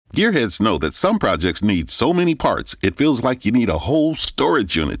Gearheads know that some projects need so many parts, it feels like you need a whole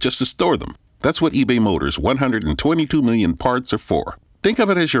storage unit just to store them. That's what eBay Motors' 122 million parts are for. Think of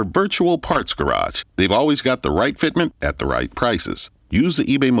it as your virtual parts garage. They've always got the right fitment at the right prices. Use the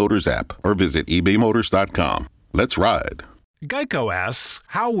eBay Motors app or visit ebaymotors.com. Let's ride. Geico asks,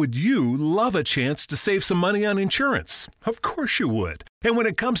 how would you love a chance to save some money on insurance? Of course you would. And when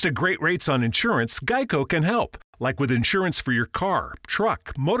it comes to great rates on insurance, Geico can help. Like with insurance for your car,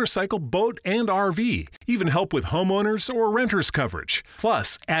 truck, motorcycle, boat, and RV. Even help with homeowners or renters coverage.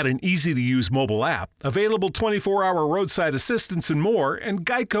 Plus, add an easy-to-use mobile app, available 24-hour roadside assistance and more, and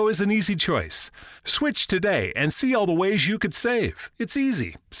Geico is an easy choice. Switch today and see all the ways you could save. It's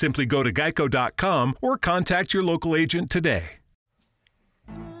easy. Simply go to geico.com or contact your local agent today.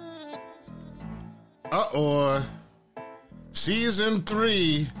 Season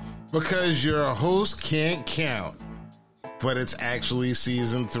 3, because your host can't count, but it's actually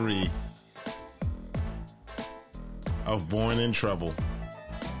season 3 of Born in Trouble.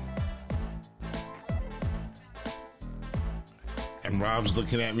 And Rob's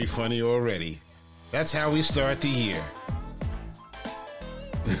looking at me funny already. That's how we start the year.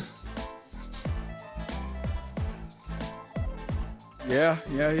 Yeah.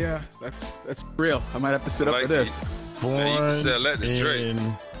 That's real. I might have to sit up for this. Born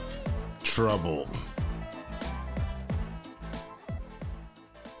in Trouble.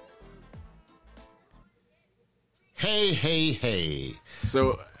 Hey.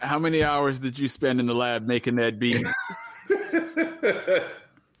 So, how many hours did you spend in the lab making that beat?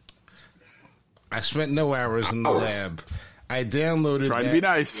 I spent no hours in the lab. I downloaded Trying that. to be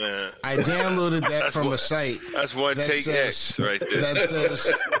nice. I downloaded that from a site. That's one that take says, X right there. That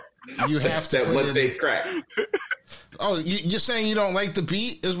says you have to that put one in. take crack. Oh, you're saying you don't like the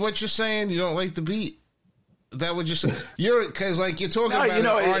beat? Is what you're saying? You don't like the beat? Is that what you're saying? You're because you're talking about an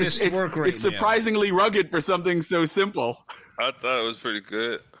artist's work right now. It's surprisingly rugged for something so simple. I thought it was pretty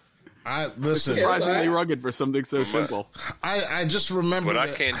good. Listen. Surprisingly rugged for something so simple. I just remember. But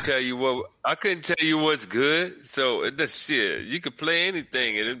I couldn't tell you what's good. So that's shit. You could play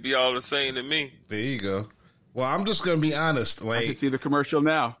anything and it'd be all the same to me. There you go. Well, I'm just gonna be honest. I can see the commercial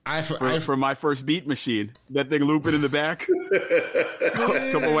now. For my first beat machine, that thing looping in the back. A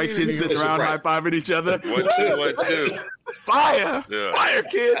couple white kids sitting around high-fiving each other. 1 2. Fire! Yeah. Fire,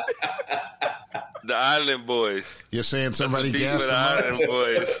 kid! The Island Boys. You're saying somebody gassed them Island up?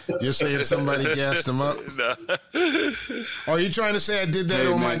 Boys. You're saying somebody gassed them up? No. Are you trying to say I did that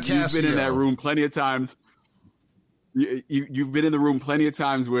on my Casio? You've been in that room plenty of times. You've been in the room plenty of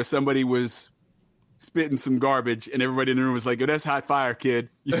times where somebody was spitting some garbage, and everybody in the room was like, "Yo, that's hot fire, kid.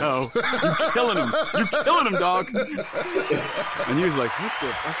 Yo, you killing him. You killing him, dog." And he was like, "What the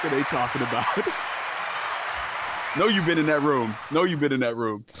fuck are they talking about?" No, you've been in that room.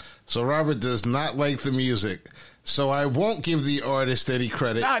 So Robert does not like the music. So I won't give the artist any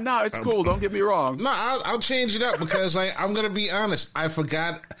credit. Nah, it's cool. Don't get me wrong. No, I'll change it up because I'm going to be honest. I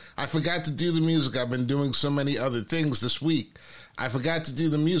forgot to do the music. I've been doing so many other things this week. I forgot to do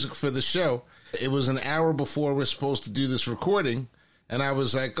the music for the show. It was an hour before we're supposed to do this recording, and I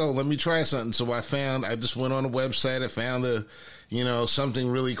was like, "Oh, let me try something." So I just went on a website. I found something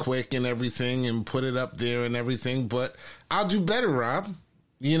really quick and everything, and put it up there and everything. But I'll do better, Rob.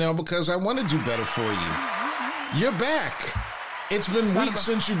 Because I want to do better for you. You're back. It's been weeks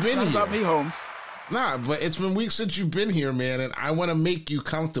since you've been here. Not about me, Holmes. Nah, but it's been weeks since you've been here, man, and I want to make you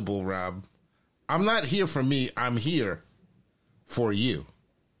comfortable, Rob. I'm not here for me. I'm here for you.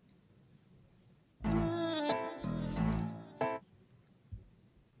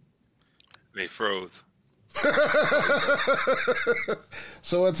 They froze.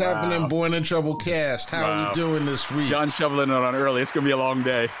 So what's happening, Born in Trouble cast? How are we doing this week? John shoveling it on early. It's going to be a long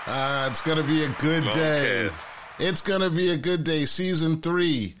day. It's going to be a good day. It's going to be a good day. Season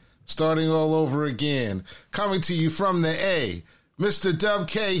 3, starting all over again. Coming to you from the A, Mr. Dub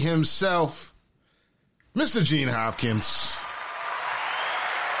K himself, Mr. Gene Hopkins.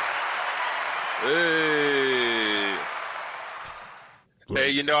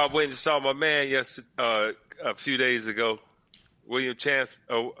 Hey, I went and saw my man a few days ago, William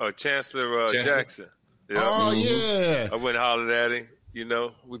Chancellor Jackson. Yep. Oh, yeah. I went and hollered at him.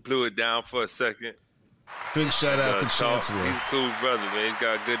 We blew it down for a second. Big shout out to Chancellor. He's a cool brother, man. He's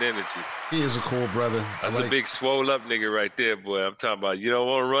got good energy. He is a cool brother. That's a big swole up nigga right there, boy. I'm talking about you don't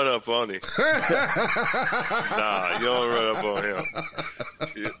want to run up on him. Nah, you don't run up on him.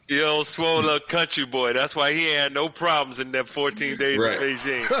 You old swole up country boy. That's why he had no problems in that 14 days in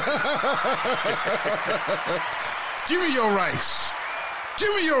Beijing. Give me your rice.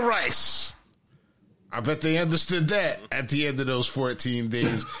 Give me your rice. I bet they understood that at the end of those 14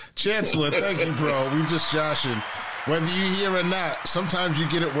 days. Chancellor, thank you, bro. We just joshing. Whether you here or not, sometimes you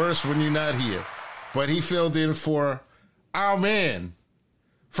get it worse when you're not here. But he filled in for our man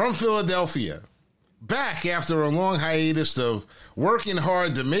from Philadelphia, back after a long hiatus of working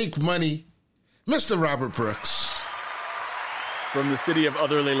hard to make money, Mr. Robert Brooks. From the city of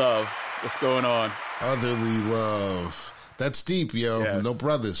Otherly Love. What's going on? Otherly Love. That's deep, yo. Yes. No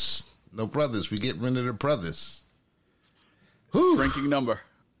brothers. No brothers. We get rid of the brothers. Shrinking number.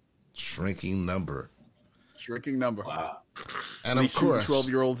 Shrinking number. Shrinking number. Wow. And of course,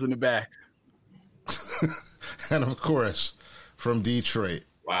 12-year-olds in the back. and of course, from Detroit,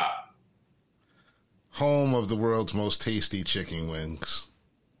 Wow. home of the world's most tasty chicken wings.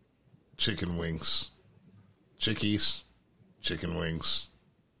 Chicken wings. Chickies. Chicken wings.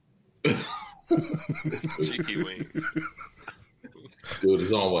 Cheeky wing. Dude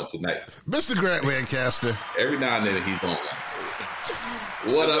is on one tonight. Mr. Grant Lancaster. Every now and then he's on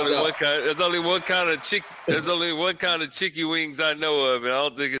one. What up? There's only one kind of chicky wings I know of, and I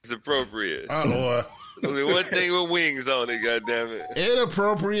don't think it's appropriate. Oh, Only one thing with wings on it, goddammit.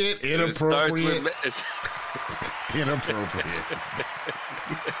 inappropriate. It starts with Inappropriate.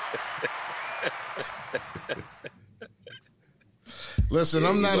 Listen,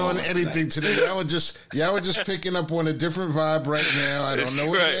 I'm not on anything today. Y'all were just picking up on a different vibe right now. I don't know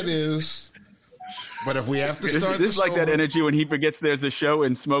what that is. But if we have to start this is like that energy when he forgets there's a show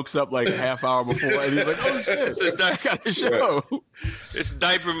and smokes up like a half hour before, and he's like, "Oh shit, I got a show." It's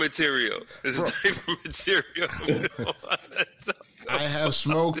diaper material. Diaper material. I have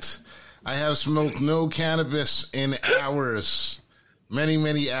smoked no cannabis in hours,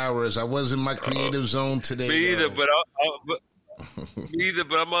 many hours. I was in my creative zone today. Me either, but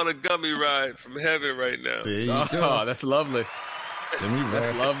I'm on a gummy ride from heaven right now. There you go. Oh, that's lovely.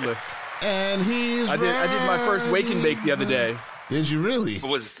 That's lovely. And I did my first wake and bake the other day. Did you really?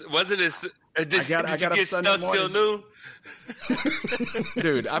 Wasn't it? Did you get Sunday stuck morning. till noon?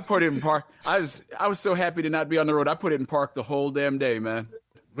 Dude, I put it in park. I was so happy to not be on the road. I put it in park the whole damn day, man.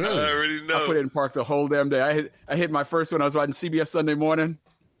 Really? I already know. I put it in park the whole damn day. I hit my first one. I was watching CBS Sunday morning.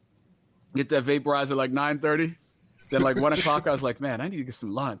 Get that vaporizer like 9:30. Then like 1 o'clock, I was like, man, I need to get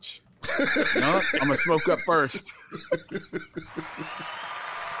some lunch. No, I'm gonna smoke up first.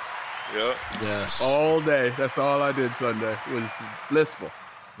 Yep. Yes. All day. That's all I did Sunday. It was blissful.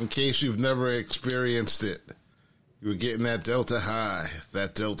 In case you've never experienced it, you were getting that Delta high.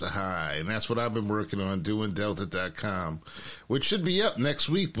 And that's what I've been working on, doing Delta.com, which should be up next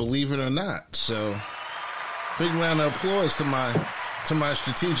week, believe it or not. So, big round of applause to my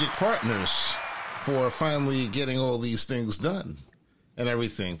strategic partners for finally getting all these things done and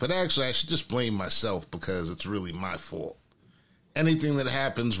everything. But actually, I should just blame myself because it's really my fault. Anything that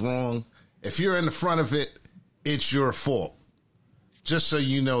happens wrong, if you're in the front of it, it's your fault. Just so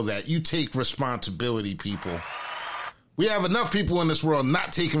you know that. You take responsibility, people. We have enough people in this world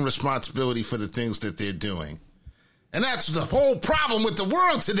not taking responsibility for the things that they're doing. And that's the whole problem with the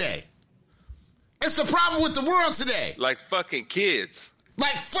world today. It's the problem with the world today. Like fucking kids.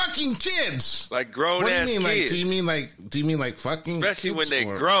 Like fucking kids. Like grown What ass do you mean? kids. Do you mean like fucking Especially kids when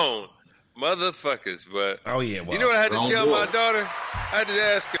they're grown. Motherfuckers, but oh yeah, well, you know what I had to tell my boy. daughter? I had to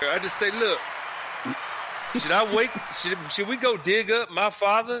ask her. I just say, look, should we go dig up my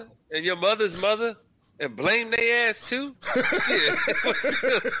father and your mother's mother and blame their ass too? Shit,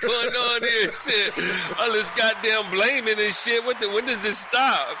 what's going on here? Shit, all this goddamn blaming and shit. When does this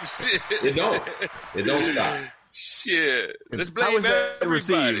stop? Shit, It don't stop. Shit, let's blame How was that everybody.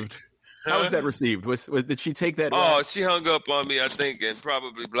 received? How was that received? Did she take that? Oh, she hung up on me, I think, and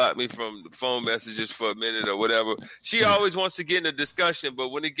probably blocked me from the phone messages for a minute or whatever. She always wants to get in a discussion, but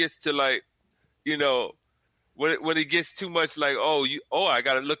when it gets to like, you know, when it gets too much like, I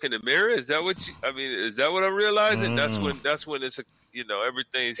got to look in the mirror. Is that what is that what I'm realizing? That's when it's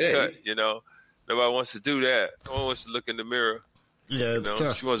everything's cut. You know, nobody wants to do that. No one wants to look in the mirror. Yeah, it's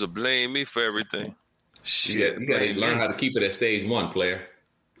tough. She wants to blame me for everything. Shit, You got to learn how to keep it at stage 1, player.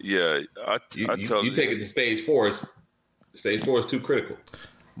 Yeah, I totally. You take it to stage 4. Stage 4 is too critical.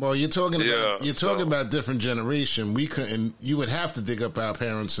 Well, you're talking about different generation. You would have to dig up our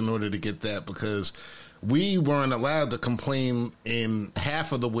parents in order to get that because we weren't allowed to complain in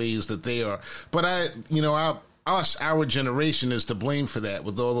half of the ways that they are. But our generation is to blame for that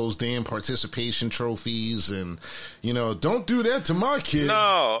with all those damn participation trophies and, don't do that to my kid.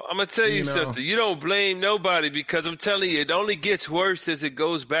 No, I'm going to tell you something. You don't blame nobody because I'm telling you, it only gets worse as it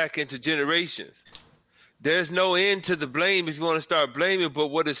goes back into generations. There's no end to the blame if you want to start blaming, but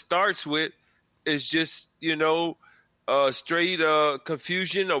what it starts with is just, straight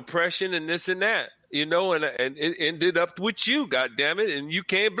confusion, oppression, and this and that. you know, and it ended up with you, goddammit, and you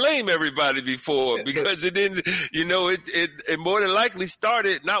can't blame everybody before because it didn't, you know, it more than likely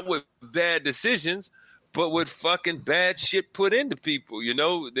started not with bad decisions, but with fucking bad shit put into people, you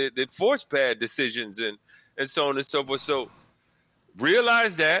know, that force bad decisions and so on and so forth. So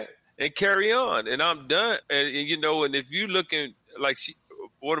realize that and carry on. And I'm done. And you know, and if you looking like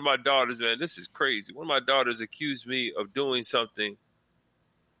one of my daughters, man, this is crazy. One of my daughters accused me of doing something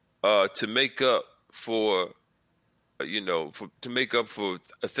to make up for, to make up for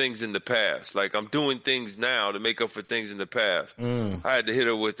things in the past. Like I'm doing things now to make up for things in the past. I had to hit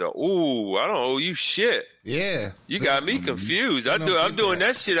her with I don't owe you shit. Yeah. You got me confused. I'm doing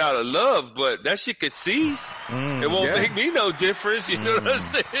that shit out of love, but that shit could cease. It won't make me no difference. You know what I'm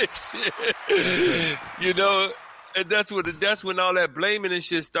saying? You know, and that's when all that blaming and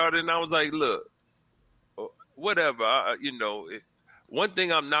shit started. And I was like, look, whatever, one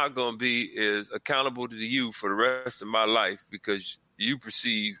thing I'm not going to be is accountable to you for the rest of my life because you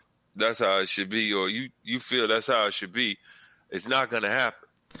perceive that's how it should be or you feel that's how it should be. It's not going to happen.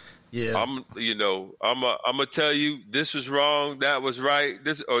 Yeah. I'm going to tell you this was wrong, that was right,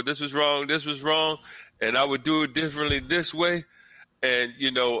 this was wrong, this was wrong, and I would do it differently this way. And,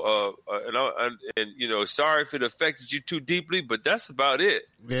 sorry if it affected you too deeply, but that's about it.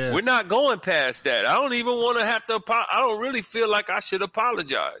 Yeah. We're not going past that. I don't even want to have to, I don't really feel like I should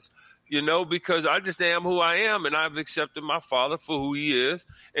apologize, because I just am who I am. And I've accepted my father for who he is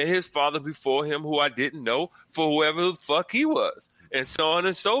and his father before him, who I didn't know, for whoever the fuck he was, and so on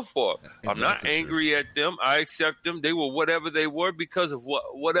and so forth. I'm not angry at them. I accept them. They were whatever they were because of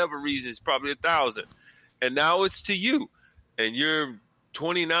whatever reasons, probably 1,000. And now it's to you. And you're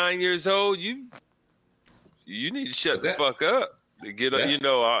 29 years old, you need to shut the fuck up. Get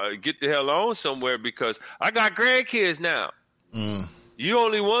get the hell on somewhere because I got grandkids now. You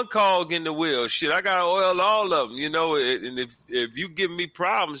only one cog in the wheel. Shit, I got to oil all of them, and if you give me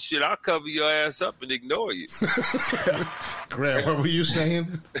problems, shit, I'll cover your ass up and ignore you. Grant, what were you saying?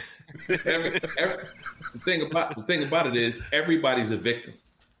 The thing about it is everybody's a victim.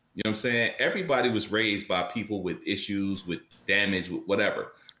 You know what I'm saying? Everybody was raised by people with issues, with damage, with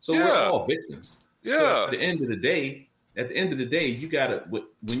whatever. So we're all victims. Yeah. So at the end of the day, you gotta, when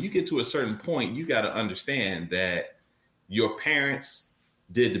you get to a certain point, you gotta understand that your parents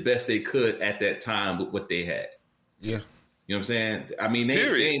did the best they could at that time with what they had. Yeah. You know what I'm saying? I mean, they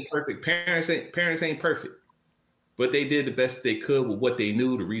ain't perfect. Parents ain't perfect, but they did the best they could with what they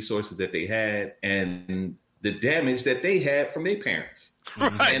knew, the resources that they had, and the damage that they had from their parents.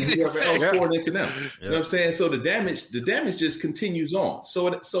 Right. And whoever else poured into them. You know what I'm saying? So the damage just continues on. So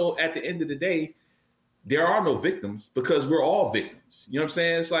at the end of the day, there are no victims because we're all victims. You know what I'm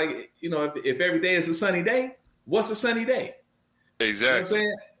saying? It's like, if every day is a sunny day, what's a sunny day? Exactly. You know what I'm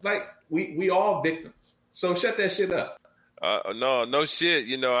saying? Like we all victims. So shut that shit up. No shit.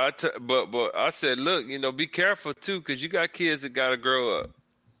 But I said, look, be careful too, because you got kids that gotta grow up.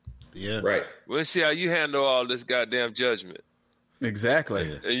 Yeah. Right. We'll see how you handle all this goddamn judgment. Exactly.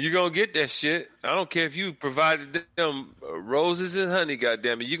 And you're going to get that shit. I don't care if you provided them roses and honey,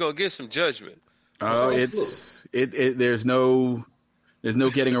 goddammit. You're going to get some judgment. Oh, there's no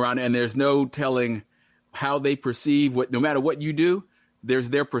getting around it, and there's no telling how they perceive no matter what you do, there's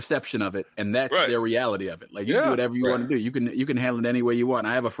their perception of it, and that's their reality of it. Like you can do whatever you want to do. You can handle it any way you want.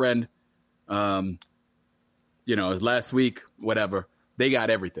 I have a friend, it was last week, whatever. They got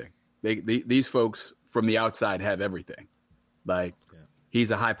everything. These folks from the outside have everything. Like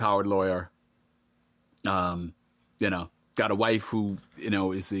he's a high-powered lawyer, got a wife who,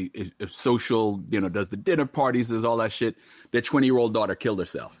 is a social, does the dinner parties, does all that shit. Their 20-year-old daughter killed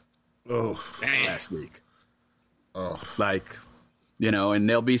herself last week. Oh, and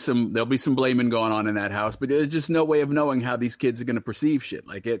there'll be some blaming going on in that house, but there's just no way of knowing how these kids are going to perceive shit.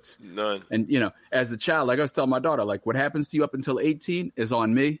 Like it's none. And, as a child, like I was telling my daughter, like what happens to you up until 18 is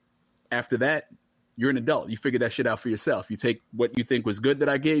on me. After that, you're an adult. You figure that shit out for yourself. You take what you think was good that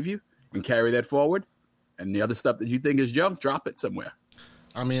I gave you and carry that forward. And the other stuff that you think is junk, drop it somewhere.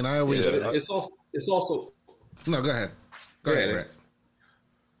 I mean, I always... It's also... No, go ahead. Go ahead, Brett.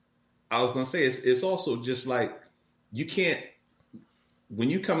 I was going to say, it's also just like, you can't... When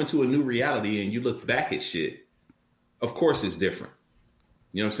you come into a new reality and you look back at shit, of course it's different.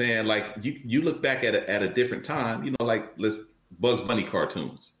 You know what I'm saying? Like, you look back at a different time, like Bugs Bunny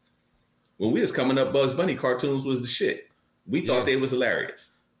cartoons. When we was coming up, Bugs Bunny cartoons was the shit. We thought they was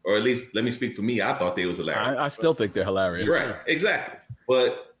hilarious. Or at least, let me speak for me, I thought they was hilarious. I still think they're hilarious. Right, exactly.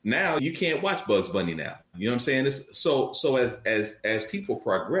 But now you can't watch Bugs Bunny now. You know what I'm saying? So as people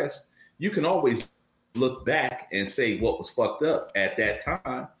progress, you can always look back and say what was fucked up at that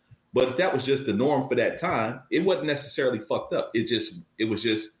time. But if that was just the norm for that time, it wasn't necessarily fucked up. It was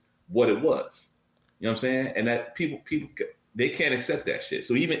just what it was. You know what I'm saying? And that people they can't accept that shit.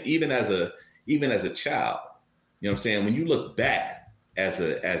 So even as a child, you know what I'm saying, when you look back as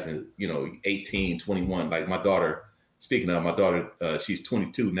a 18, 21, like my daughter, speaking of my daughter, she's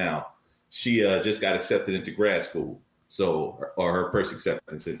 22 now. She just got accepted into grad school. So, or her first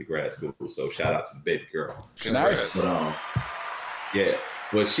acceptance into grad school. So shout out to the baby girl. Nice. But, yeah.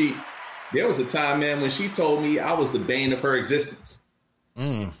 But there was a time, man, when she told me I was the bane of her existence. You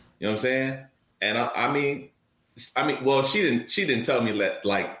know what I'm saying? And I mean, well, she didn't tell me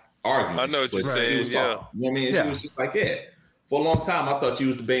like arguing. I know what you're saying. Yeah. You know what I mean? Yeah. She was just like, yeah. For a long time, I thought she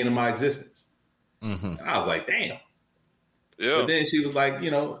was the bane of my existence. And I was like, damn. Yeah. But then she was like,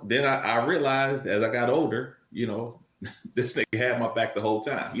 then I realized as I got older, this nigga had my back the whole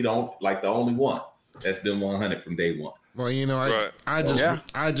time. You don't like the only one that's been 100 from day one. Well, I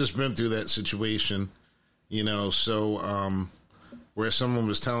just been through that situation, so where someone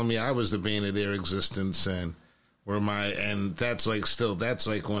was telling me I was the bane of their existence, and that's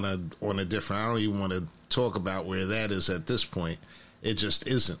like on a different. I don't even want to talk about where that is at this point. It just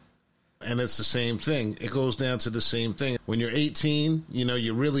isn't, and it's the same thing. It goes down to the same thing. When you're 18,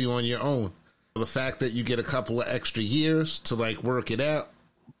 you're really on your own. The fact that you get a couple of extra years to like work it out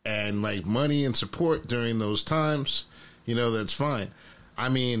and like money and support during those times, that's fine. I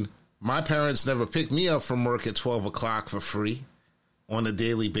mean, my parents never picked me up from work at 12 o'clock for free on a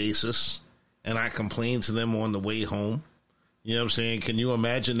daily basis, and I complained to them on the way home. You know what I'm saying? Can you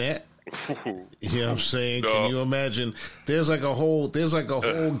imagine that? You know what I'm saying? No. Can you imagine? There's like a whole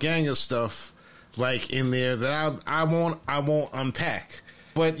gang of stuff like in there that I won't unpack.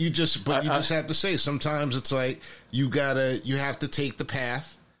 But you just have to say sometimes it's like you have to take the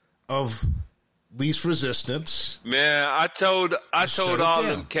path of least resistance. Man, I told all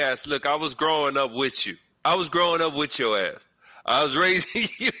them cats, look, I was growing up with you. I was growing up with your ass. I was raising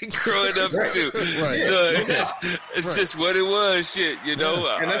you and growing up too. Right. It's just what it was, shit, And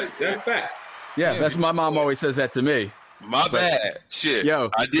that's facts. Yeah, that's my mom always says that to me. My bad. Shit.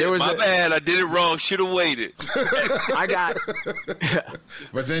 Yo, I did I did it wrong. Should have waited. I got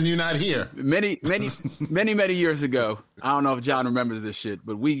But then you're not here. Many years ago. I don't know if John remembers this shit,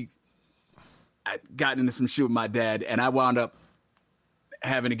 but I got into some shit with my dad, and I wound up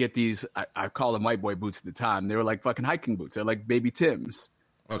having to get these, I call them white boy boots at the time. They were like fucking hiking boots. They're like baby Tims.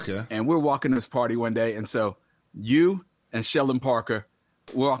 Okay. And we're walking this party one day, and so you and Sheldon Parker,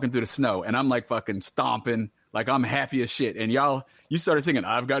 we're walking through the snow, and I'm like fucking stomping, like I'm happy as shit. And you started singing,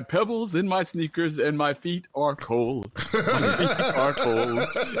 I've got pebbles in my sneakers and my feet are cold. My feet are cold.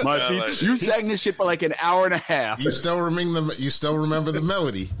 My feet. You sang this shit for like an hour and a half. You still remember the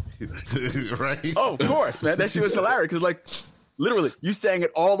melody, right? Oh, of course, man. That shit was hilarious because like literally you sang it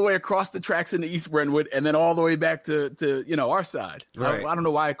all the way across the tracks into East Brentwood and then all the way back to our side. Right. I don't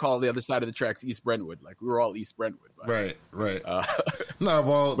know why I call the other side of the tracks East Brentwood. Like we were all East Brentwood. Right. No,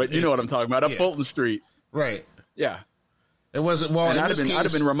 well, but you know what I'm talking about. Up Fulton Street. Right. Yeah. It wasn't well. I'd have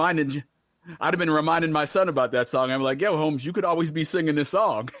been reminding my son about that song. I'm like, yo, Holmes, you could always be singing this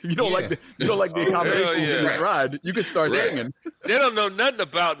song. You don't like the accommodations in the ride. You could start singing. They don't know nothing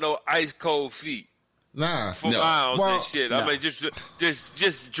about no ice cold feet. Nah. For miles and shit. I mean,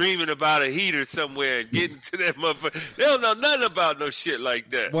 just dreaming about a heater somewhere and getting to that motherfucker. They don't know nothing about no shit like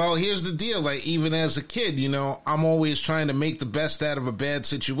that. Well, here's the deal. Like, even as a kid, I'm always trying to make the best out of a bad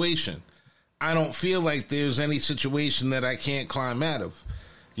situation. I don't feel like there's any situation that I can't climb out of.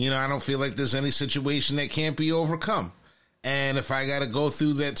 I don't feel like there's any situation that can't be overcome. And if I got to go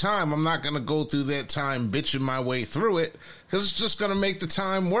through that time, I'm not going to go through that time bitching my way through it because it's just going to make the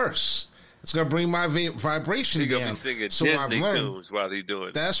time worse. It's going to bring my vibration down. Be singing Disney tunes while he's doing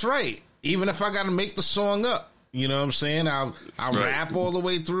it. That's right. Even if I got to make the song up. You know what I'm saying? I'll rap all the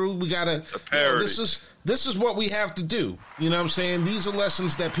way through. We got to... This is what we have to do. You know what I'm saying? These are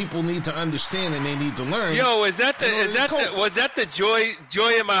lessons that people need to understand and they need to learn. Yo, was that the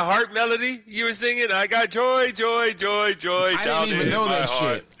joy in my heart melody you were singing? I got joy, joy, joy, joy. I didn't even know that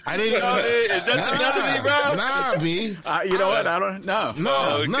shit. I didn't even know. Is that the melody, bro? Nah, B. You know what? I don't know.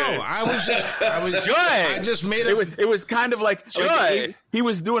 No. I was joy. I just made it. It was kind of like joy. He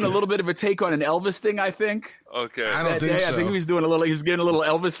was doing a little bit of a take on an Elvis thing, I think. Okay. I don't think so. I think he was getting a little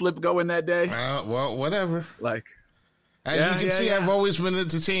Elvis slip going that day. Well, whatever. Like, as you can see, I've always been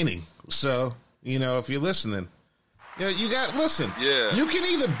entertaining. So, if you're listening, you got listen. Yeah. You can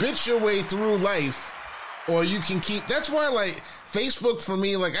either bitch your way through life, or you can keep. That's why, like, Facebook for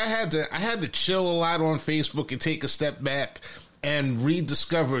me, like I had to chill a lot on Facebook and take a step back and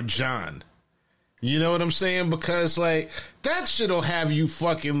rediscover John. You know what I'm saying? Because, like, that shit'll have you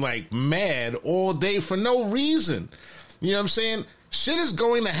fucking, like, mad all day for no reason. You know what I'm saying? Shit is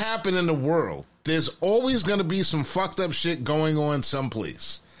going to happen in the world. There's always going to be some fucked up shit going on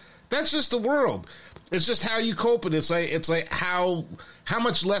someplace. That's just the world. It's just how you cope with it. It's like how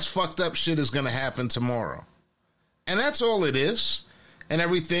much less fucked up shit is going to happen tomorrow. And that's all it is. And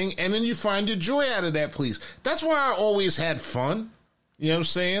everything. And then you find your joy out of that, please. That's why I always had fun. You know what I'm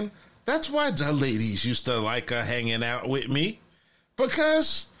saying? That's why the ladies used to like hanging out with me.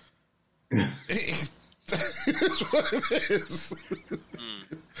 Because it's what it is.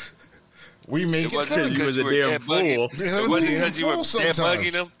 We make it fun. You was a damn fool. It wasn't because you were dead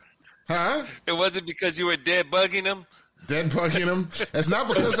bugging them? Huh? It wasn't because you were dead bugging them? Dead bugging them? It's not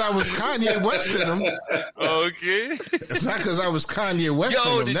because I was Kanye Westing them. Okay. It's not because I was Kanye Westing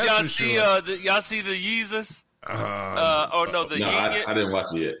them. Did y'all see, y'all see the Yeezus? I didn't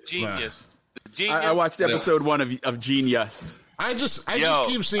watch it yet. Genius. Nah. The Genius. I watched episode 1 of Genius. I just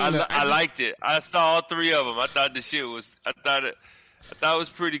keep seeing it. that. I liked it. I saw all 3 of them. I thought the shit was. I thought it was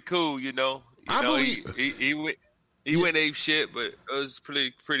pretty cool. You know. I believe he went ape shit, but it was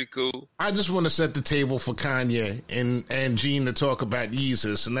pretty cool. I just want to set the table for Kanye and Gene to talk about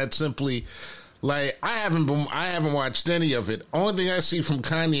Yeezus, and that's simply like I haven't watched any of it. Only thing I see from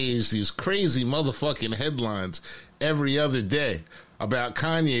Kanye is these crazy motherfucking headlines every other day about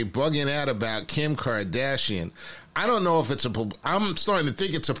Kanye bugging out about Kim Kardashian. I don't know if it's I'm starting to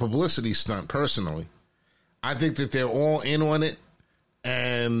think it's a publicity stunt, personally. I think that they're all in on it,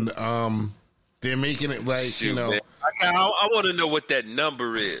 and they're making it like, Shoot, you know. Man. I want to know what that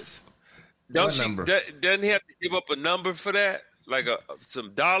number is. Number? Doesn't he have to give up a number for that? Like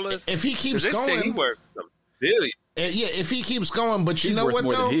some dollars? If he keeps going. Say he worth some billion. Yeah, if he keeps going. But you He's know worth what,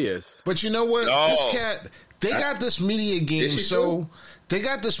 more though? than he is. But you know what? No. This cat, they got this media game so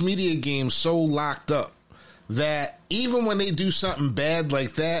locked up that even when they do something bad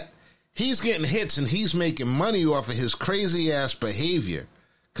like that, he's getting hits and he's making money off of his crazy ass behavior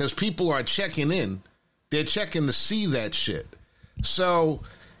because people are checking in. They're checking to see that shit. So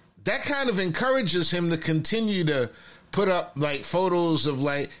that kind of encourages him to continue to put up like photos of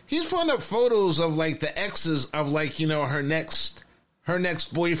like, he's putting up photos of like the exes of like, you know, her next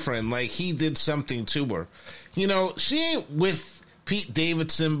boyfriend. Like he did something to her. You know, she ain't with Pete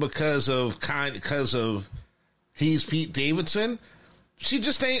Davidson because he's Pete Davidson. She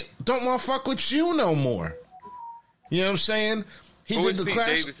just don't want to fuck with you no more. You know what I'm saying? Who is Pete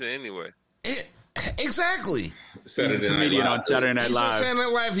Davidson anyway? Exactly. He's a comedian on Saturday Night Live. On Saturday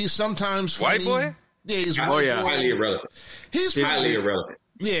Night Live, he's sometimes funny. White boy? Yeah, he's white boy. Highly irrelevant. He's highly irrelevant.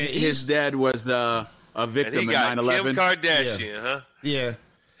 Yeah, his dad was a victim in 9/11. Kim Kardashian, huh? Yeah.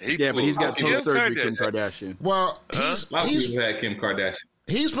 But he's got post-surgery Kim Kardashian. Well, a lot of people had Kim Kardashian.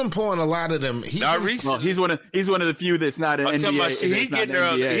 He's been pulling a lot of them. Not recently. Well, he's one of the few that's not an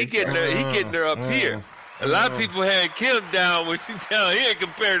NBA. He getting her up here. A lot of people had Kim down here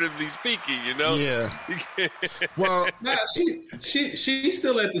comparatively speaking, you know. Yeah. Well, she's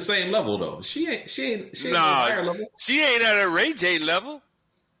still at the same level though. She ain't at a higher level. She ain't at a Ray J level.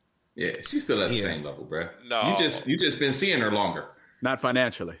 Yeah, she's still at the same level, bro. No, you just been seeing her longer. Not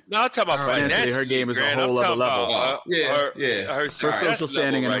financially. No, I'm talking about financially. Her game is a whole other level. Her social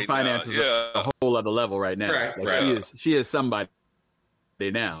standing and her finances are a whole other level right now. Right. She is somebody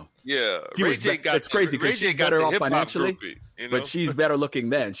now. Yeah, it's crazy because she's better off financially, groupie, you know? but she's better looking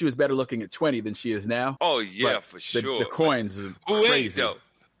then. She was better looking at 20 than she is now. Oh yeah, but for sure. The coins is Who crazy. ain't though?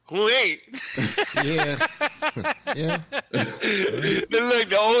 Who ain't? Yeah. Yeah. Look,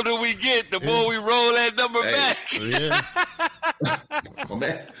 the older we get, the more we roll that number back. Yeah.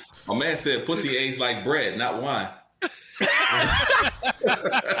 My man said pussy aged like bread, not wine.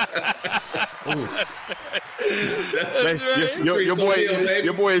 Your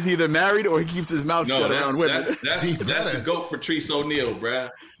boy is either married or he keeps his mouth shut around women. That's the GOAT, Patrice O'Neal,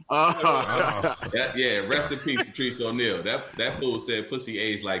 bruh. Rest in peace, Patrice O'Neal. That fool said pussy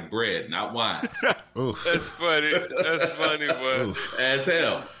aged like bread, not wine. That's funny. That's funny, boy. As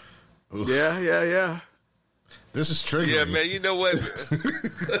hell. Oof. Yeah. This is triggering. Yeah, man. You know what? This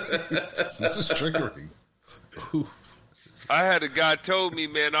is triggering. Oof. I had a guy told me,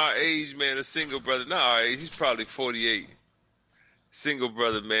 man, our age, man, a single brother. Not our age. He's probably 48. Single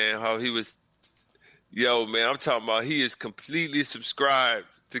brother, man. How he was. Yo, man, I'm talking about he is completely subscribed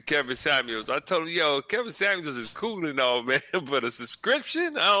to Kevin Samuels. I told him, yo, Kevin Samuels is cool and all, man, but a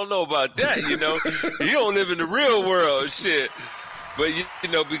subscription? I don't know about that, you know. You don't live in the real world, shit. But, you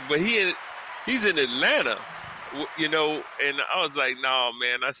know, but he's in Atlanta, you know, and I was like, no,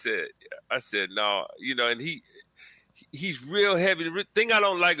 man. I said, no, you know, and he he's real heavy. The thing I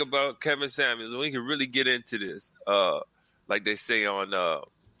don't like about Kevin Samuels, we can really get into this, like they say on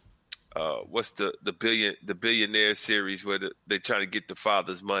what's the Billionaires series where they try to get the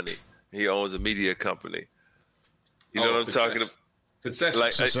father's money. He owns a media company. You know what I'm talking about? Succession.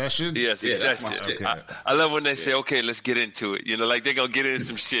 Like, Succession? Yeah, Succession. Yeah, okay. I love when they say, okay, let's get into it. You know, like they're going to get into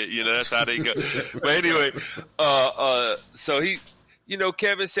some shit. You know, that's how they go. But anyway, so he, you know,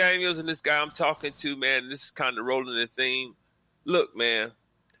 Kevin Samuels and this guy I'm talking to, man, this is kind of rolling the theme. Look, man,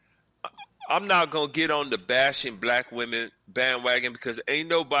 I'm not going to get on the bashing black women bandwagon because ain't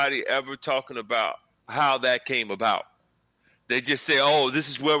nobody ever talking about how that came about. They just say, oh, this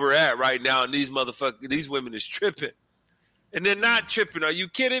is where we're at right now, and these women is tripping. And they're not tripping. Are you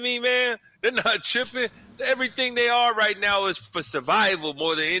kidding me, man? They're not tripping. Everything they are right now is for survival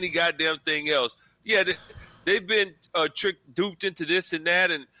more than any goddamn thing else. Yeah, they've been duped into this and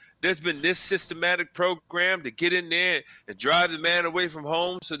that, and there's been this systematic program to get in there and drive the man away from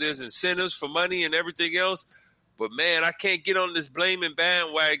home, so there's incentives for money and everything else. But, man, I can't get on this blaming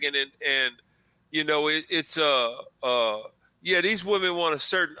bandwagon, and you know, these women want a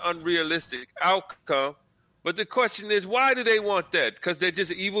certain unrealistic outcome. But the question is, why do they want that? Because they're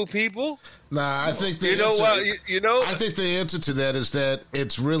just evil people? Nah, I think I think the answer to that is that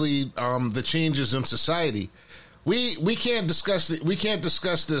it's really the changes in society. We can't discuss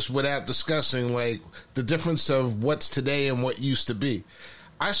this without discussing like the difference of what's today and what used to be.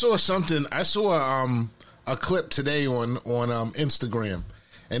 I saw a clip today on Instagram,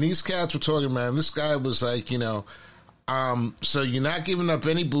 and these cats were talking about. This guy was like, you know, so you're not giving up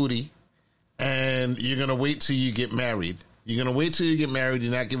any booty. And you're going to wait till you get married. You're going to wait till you get married.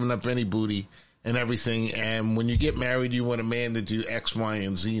 You're not giving up any booty and everything. And when you get married, you want a man to do X, Y,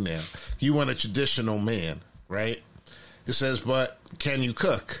 and Z now. You want a traditional man, right? It says, but can you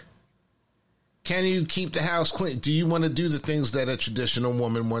cook? Can you keep the house clean? Do you want to do the things that a traditional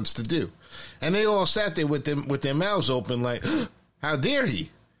woman wants to do? And they all sat there with their mouths open like, how dare he?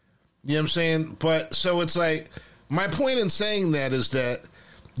 You know what I'm saying? But so it's like, my point in saying that is that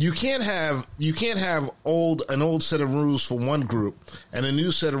you can't have an old set of rules for one group and a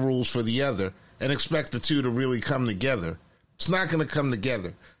new set of rules for the other and expect the two to really come together. It's not going to come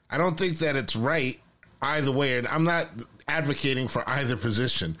together. I don't think that it's right either way, and I'm not advocating for either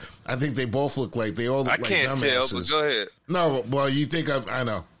position. I think they both look like they all look like dumbasses. I can't tell, but go ahead. No, well, you think I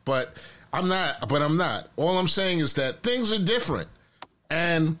know, but I'm not. But I'm not. All I'm saying is that things are different,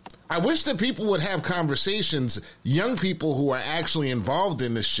 and I wish that people would have conversations, young people who are actually involved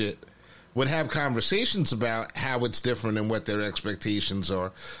in this shit would have conversations about how it's different and what their expectations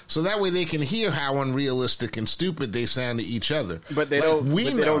are. So that way they can hear how unrealistic and stupid they sound to each other. But they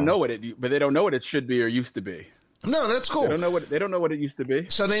don't know what it should be or used to be. No, that's cool. They don't know what it used to be.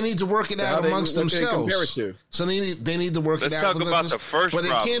 So they need to work it out amongst themselves. So they need to work it out. Let's talk about the first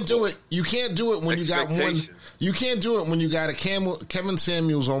problem. But they can't do it. You can't do it when you got one. You can't do it when you got a Kevin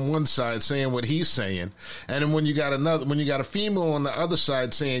Samuels on one side saying what he's saying, and then when you got a female on the other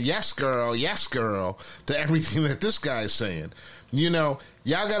side saying yes girl to everything that this guy's saying. You know,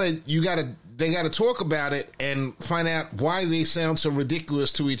 they got to talk about it and find out why they sound so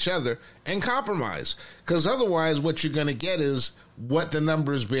ridiculous to each other and compromise. Because otherwise what you're going to get is what the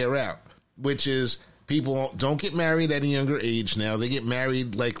numbers bear out, which is people don't get married at a younger age now. They get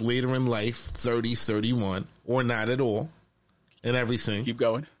married like later in life, 30, 31, or not at all, and everything. Keep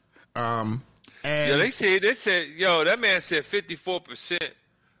going. And they said, that man said 54%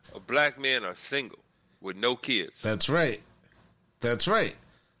 of black men are single with no kids. That's right.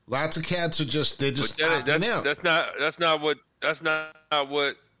 Lots of cats are just opting out. That's not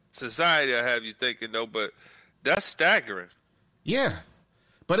what society will have you thinking though, but that's staggering. Yeah.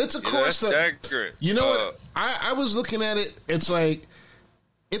 But it's across staggering. You know what? I was looking at it, it's like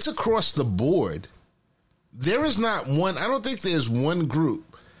it's across the board. There is not one, I don't think there's one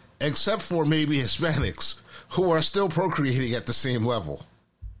group, except for maybe Hispanics, who are still procreating at the same level.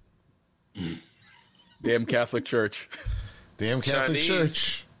 Damn Catholic Church. Damn Catholic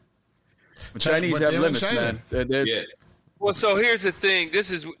Church. Chinese have limits, man. Yeah. Well, so here's the thing.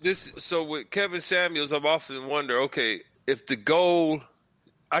 So with Kevin Samuels, I've often wondered, okay, if the goal,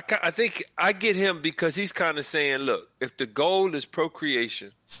 I think I get him because he's kind of saying, look, if the goal is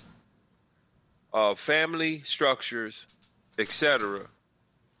procreation, family structures, etc.,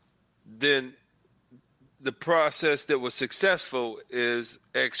 then the process that was successful is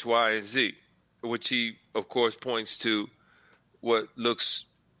X, Y, and Z, which he, of course, points to what looks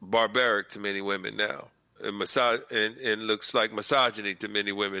barbaric to many women now and looks like misogyny to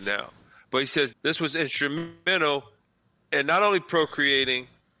many women now. But he says this was instrumental in not only procreating,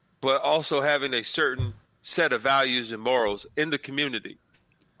 but also having a certain set of values and morals in the community.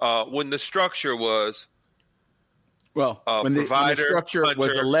 When the structure was when the structure hunter,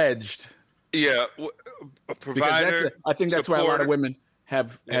 was alleged. Yeah, a provider. I think that's why a lot of women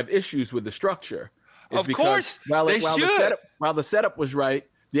have issues with the structure. Of course, while the setup was right,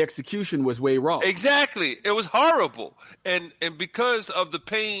 the execution was way wrong. Exactly. It was horrible. And because of the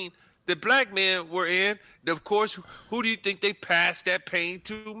pain that black men were in, of course, who do you think they passed that pain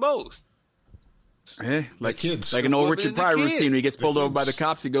to most? Like kids. Like an old Richard Pryor routine. When he gets pulled over by the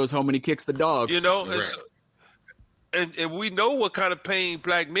cops, he goes home and he kicks the dog. You know, and we know what kind of pain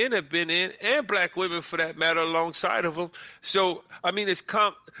black men have been in, and black women for that matter, alongside of them. So, I mean,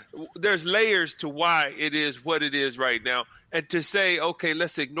 there's layers to why it is what it is right now. And to say, okay,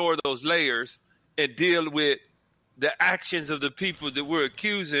 let's ignore those layers and deal with the actions of the people that we're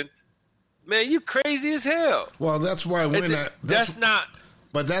accusing, man, you crazy as hell. Well, that's why we're not.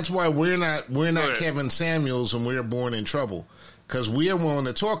 But that's why we're not Kevin Samuels and we're born in trouble, because we're willing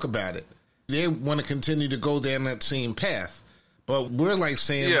to talk about it. They want to continue to go down that same path. But we're like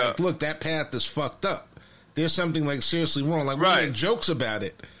saying, like, look, that path is fucked up. There's something like seriously wrong. Like, we make jokes about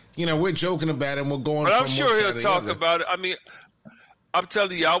it. You know, we're joking about it and we're going But from I'm sure he'll talk other. about it. I mean, I'm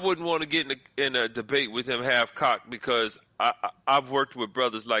telling you, I wouldn't want to get in a debate with him half-cocked, because I've worked with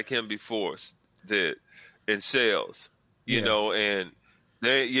brothers like him before that in sales, you know, and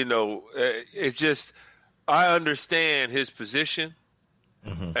they, you know, it's just, I understand his position.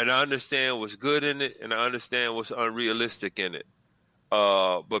 Mm-hmm. And I understand what's good in it, and I understand what's unrealistic in it.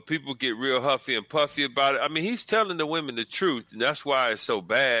 But people get real huffy and puffy about it. I mean, he's telling the women the truth, and that's why it's so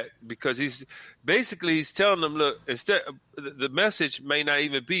bad, because he's telling them, look, instead, the message may not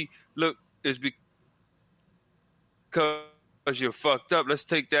even be, look, it's because you're fucked up. Let's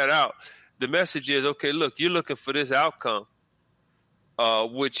take that out. The message is, okay, look, you're looking for this outcome,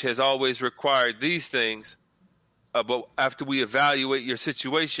 which has always required these things. But after we evaluate your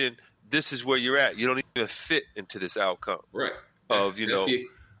situation, this is where you're at. You don't even fit into this outcome. Right. That's the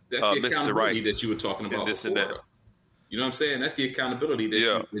Mr. accountability Right that you were talking about this before. and that. You know what I'm saying? That's the accountability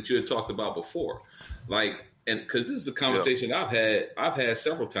that you had talked about before. Like, and because this is a conversation I've had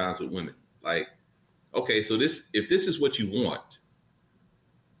several times with women. Like, okay, so if this is what you want,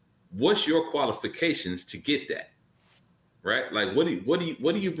 what's your qualifications to get that? Right? Like, what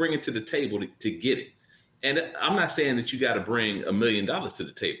are you bringing to the table to get it? And I'm not saying that you got to bring $1 million to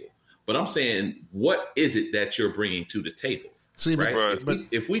the table, but I'm saying, what is it that you're bringing to the table? See, right?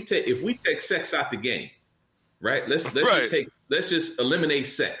 If we take sex out the game, right? Let's just eliminate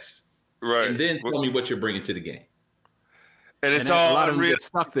sex, right? And then tell me what you're bringing to the game. And it's a all lot of them get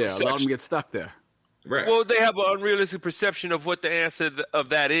stuck there. A lot of them get stuck there. Right. Well, they have an unrealistic perception of what the answer of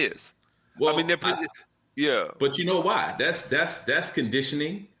that is. Well, I mean, but you know why? That's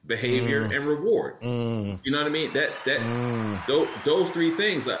conditioning, behavior, and reward. You know what I mean? Those three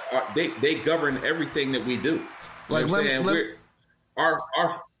things they govern everything that we do. Like, go ahead.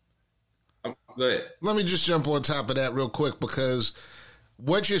 Let me just jump on top of that real quick, because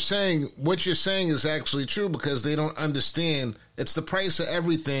what you're saying is actually true, because they don't understand it's the price of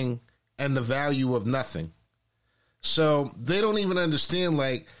everything and the value of nothing. So they don't even understand,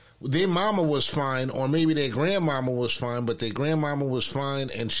 like, their mama was fine, or maybe their grandmama was fine, but their grandmama was fine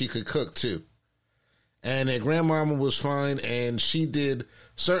and she could cook too. And their grandmama was fine and she did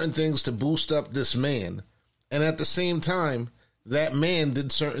certain things to boost up this man. And at the same time, that man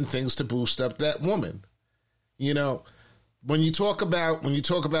did certain things to boost up that woman. You know, when you talk about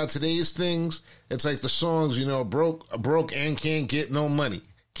today's things, it's like the songs, you know, broke and can't get no money,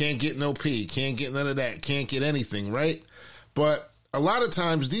 can't get no pee, can't get none of that, can't get anything, right? But a lot of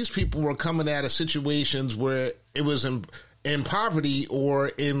times these people were coming out of situations where it was in poverty, or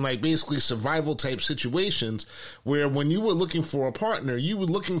in like basically survival type situations, where when you were looking for a partner, you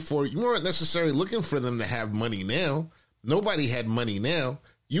weren't necessarily looking for them to have money now. Nobody had money now.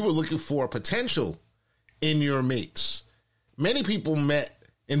 You were looking for potential in your mates. Many people met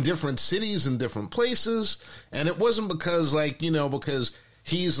in different cities and different places, and it wasn't because, like, you know, because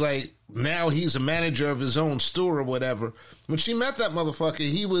he's like, now he's a manager of his own store or whatever. When she met that motherfucker,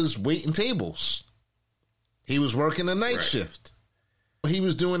 he was waiting tables. He was working a night shift. He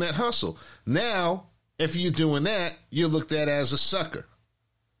was doing that hustle. Now, if you're doing that, you're looked at as a sucker.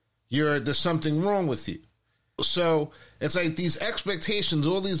 There's something wrong with you. So it's like these expectations,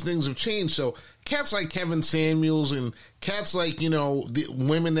 all these things have changed. So cats like Kevin Samuels and cats like, you know, the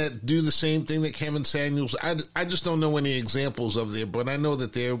women that do the same thing that Kevin Samuels, I just don't know any examples of there, but I know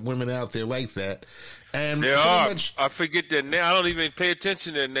that there are women out there like that. And I forget their name. I don't even pay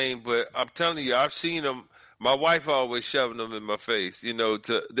attention to their name, but I'm telling you, I've seen them My wife always shoving them in my face,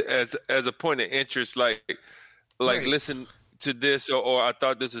 as a point of interest, like Right. listen to this, or I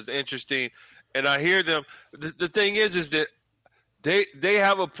thought this was interesting, and I hear them. The thing is that they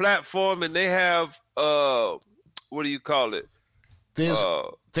have a platform and they have what do you call it?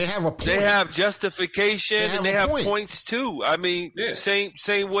 They have a point. They have justification and they have point. points too. I mean, same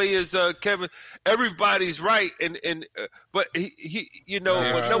way as Kevin. Everybody's right, but he no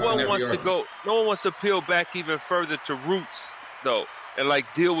one wants to peel back even further to roots though, and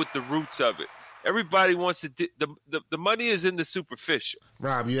like deal with the roots of it. Everybody wants to. The money is in the superficial.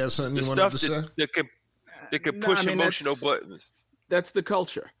 Rob, you have something you the wanted stuff to say? that can push emotional buttons. That's the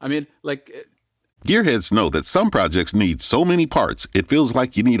culture. I mean, like. Gearheads know that some projects need so many parts, it feels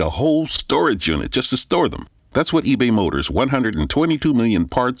like you need a whole storage unit just to store them. That's what eBay Motors' 122 million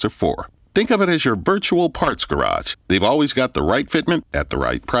parts are for. Think of it as your virtual parts garage. They've always got the right fitment at the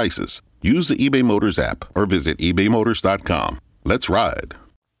right prices. Use the eBay Motors app or visit ebaymotors.com. Let's ride.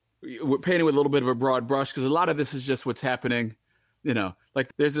 We're painting with a little bit of a broad brush because a lot of this is just what's happening.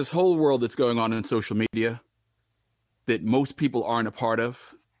 Like there's this whole world that's going on in social media that most people aren't a part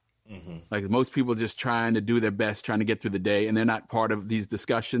of. Mm-hmm. Like most people just trying to do their best, trying to get through the day, and they're not part of these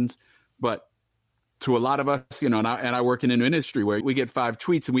discussions. But to a lot of us, and I work in an industry where we get 5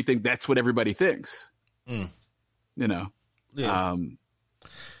 tweets and we think that's what everybody thinks. Yeah.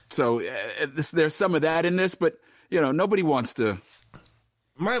 So there's some of that in this, but nobody wants to.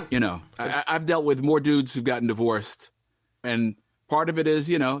 I've dealt with more dudes who've gotten divorced, and part of it is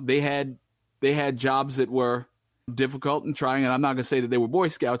they had jobs that were difficult and trying, and I'm not going to say that they were Boy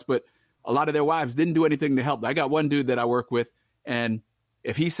Scouts, but a lot of their wives didn't do anything to help. I got one dude that I work with, and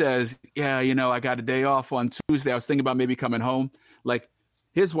if he says, I got a day off on Tuesday, I was thinking about maybe coming home, like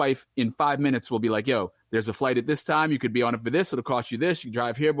his wife in 5 minutes will be like, yo, there's a flight at this time, you could be on it for this, it'll cost you this, you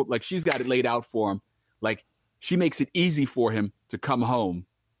drive here, but like she's got it laid out for him. Like she makes it easy for him to come home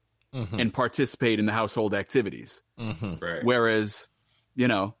and participate in the household activities. Right. Whereas,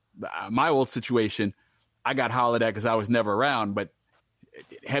 my old situation, I got hollered at because I was never around, but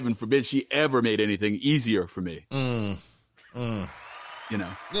heaven forbid she ever made anything easier for me. Yeah.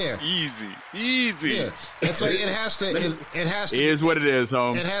 Easy. Yeah. It's like it has to. It is what it is,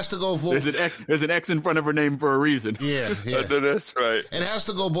 Holmes. It has to go both. There's an X in front of her name for a reason. Yeah. I know that's right. It has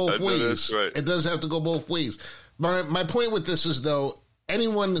to go both ways. That's right. It does have to go both ways. My point with this is, though,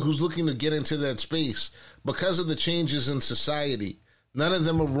 anyone who's looking to get into that space, because of the changes in society, none of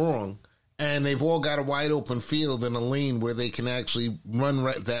them are wrong. And they've all got a wide open field and a lane where they can actually run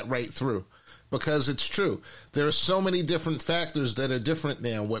that right through. Because it's true. There are so many different factors that are different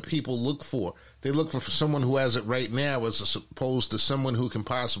now, what people look for. They look for someone who has it right now as opposed to someone who can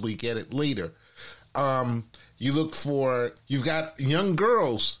possibly get it later. You've got young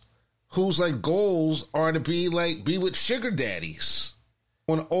girls whose like goals are to be with sugar daddies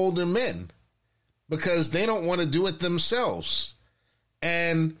on older men because they don't want to do it themselves.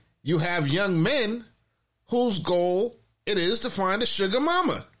 And you have young men whose goal it is to find a sugar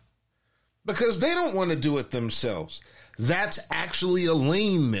mama because they don't want to do it themselves. That's actually a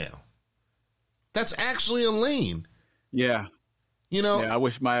lane now. That's actually a lane. Yeah. I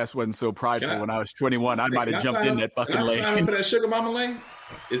wish my ass wasn't so prideful when I was 21. I might have jumped in that fucking lane. Sign up for that sugar mama lane?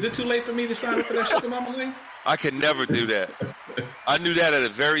 Is it too late for me to sign up for that sugar mama lane? I could never do that. I knew that at a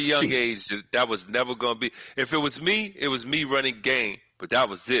very young age that was never going to be. If it was me running game. But that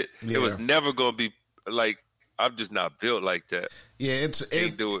was it. Yeah. It was never going to be like, I'm just not built like that. Yeah,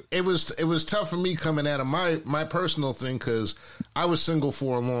 it was tough for me coming out of my personal thing because I was single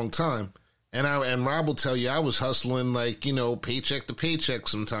for a long time. And Rob will tell you I was hustling paycheck to paycheck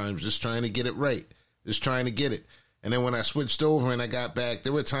sometimes, just trying to get it right. Just trying to get it. And then when I switched over and I got back,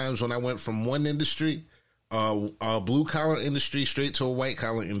 there were times when I went from one industry, a blue collar industry, straight to a white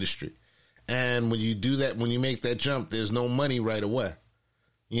collar industry. And when you do that, when you make that jump, there's no money right away.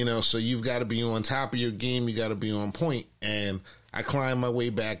 So you've got to be on top of your game. You got to be on point. And I climbed my way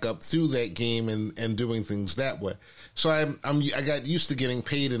back up through that game and doing things that way. So I got used to getting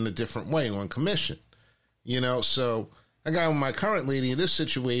paid in a different way on commission. So I got with my current lady in this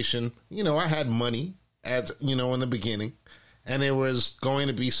situation. I had money in the beginning, and it was going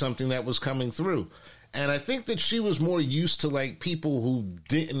to be something that was coming through. And I think that she was more used to like people who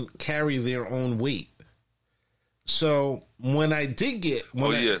didn't carry their own weight. So when I did get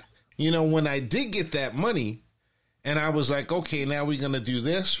when I did get that money, and I was like, okay, now we're gonna do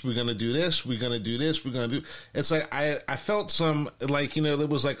this, we're gonna do this, we're gonna do this, we're gonna do. It's like I felt some there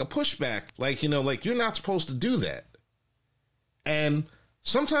was like a pushback, like you're not supposed to do that. And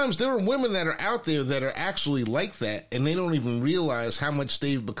sometimes there are women that are out there that are actually like that, and they don't even realize how much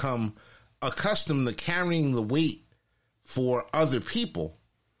they've become accustomed to carrying the weight for other people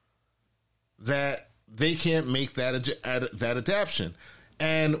that they can't make that adaptation.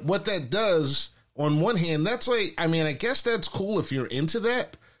 And what that does, on one hand, that's like, I mean, I guess that's cool if you're into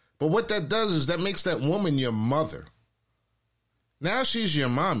that. But what that does is that makes that woman your mother. Now she's your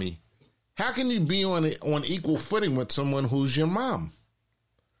mommy. How can you be on equal footing with someone who's your mom?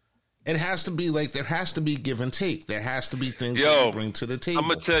 It has to be like, there has to be give and take. There has to be things that you bring to the table. I'm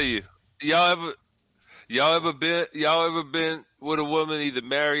gonna tell you, y'all ever been with a woman either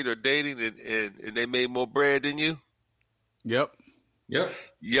married or dating and they made more bread than you? Yep.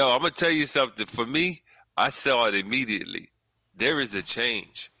 Yo, I'm gonna tell you something. For me, I saw it immediately. There is a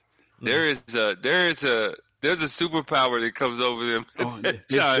change. There's a superpower that comes over them.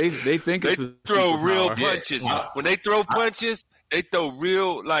 They think they it's a throw real superpower. punches. When they throw punches, they throw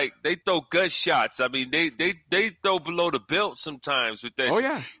real, like, they throw gut shots. I mean, they throw below the belt sometimes with that. Oh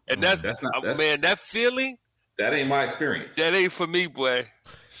yeah, and that's that feeling. That ain't my experience. That ain't for me, boy.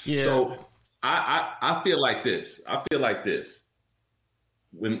 Yeah. So I feel like this.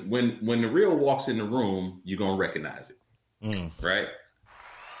 When the real walks in the room, you're gonna recognize it, right?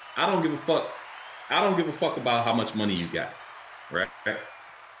 I don't give a fuck. I don't give a fuck about how much money you got, right?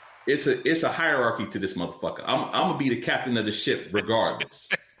 It's a hierarchy to this motherfucker. I'm gonna be the captain of the ship regardless.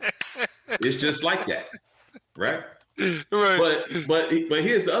 It's just like that, right? Right. But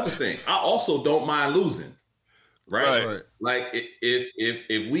here's the other thing. I also don't mind losing, right? Like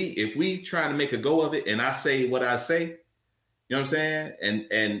if we try to make a go of it, and I say what I say, you know what I'm saying,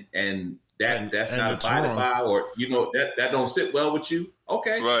 and that's not abided by, or that don't sit well with you.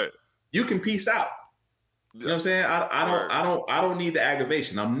 Okay, right. You can peace out. You know what I'm saying? I don't need the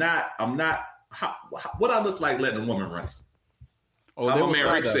aggravation. I'm not. What I look like letting a woman run? Oh, I'm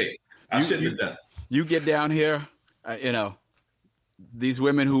American say I shouldn't have done. You get down here, these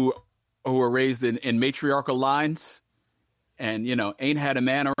women who are raised in matriarchal lines, and ain't had a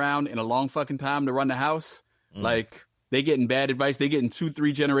man around in a long fucking time to run the house. Like, they getting bad advice. They getting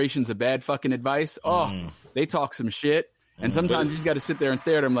 2-3 generations of bad fucking advice. Oh, they talk some shit. And sometimes you just got to sit there and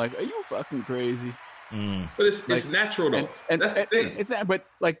stare at them like, are you fucking crazy? But it's natural though. And that's the thing. It's that, but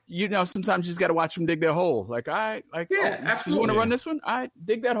sometimes you just got to watch them dig their hole. Like, absolutely. You want to run this one?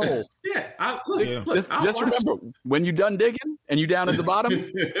 Dig that hole. Just remember, when you done digging and you down at the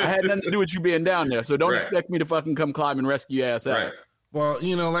bottom, I had nothing to do with you being down there. So don't expect me to fucking come climb and rescue your ass out. Right. Well,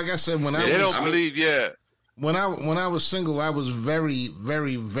 like I said, when I was single, I was very,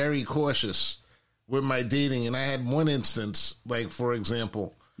 very, very cautious with my dating, and I had one instance, like, for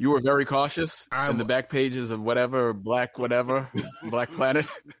example, you were very cautious in the back pages of Black Planet.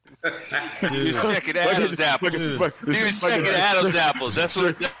 He was checking Adam's apples. He was checking Adam's apples. That's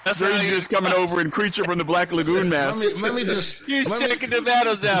how he was coming over and Creature from the Black Lagoon mask. Let me just. He was checking them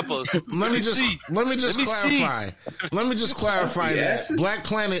Adam's apples. Let me just clarify. Let me just clarify that Black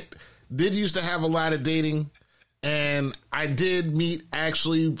Planet did used to have a lot of dating, and I did meet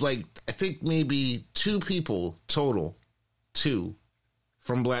actually, like, I think maybe 2 people total, 2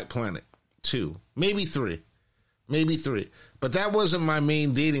 from Black Planet, 2, maybe 3. But that wasn't my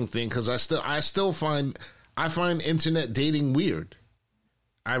main dating thing, because I still find internet dating weird.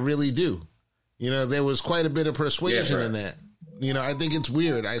 I really do. There was quite a bit of persuasion in that. I think it's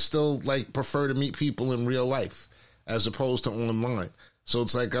weird. I still prefer to meet people in real life as opposed to online. So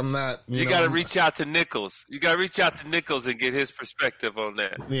it's like, I'm not. You got to reach out to Nichols. You got to reach out to Nichols and get his perspective on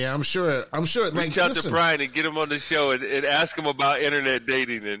that. Yeah, I'm sure. Reach out to Brian and get him on the show and ask him about internet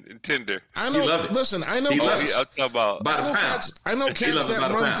dating and Tinder. I know. Listen, I know cats. I know cats that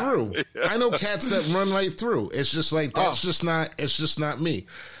run through. I know cats that run right through. It's just like that's just not. It's just not me.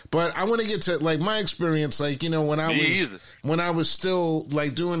 But I want to get to my experience. When I was still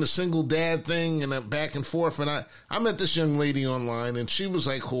doing the single dad thing and back and forth, and I met this young lady online, and she was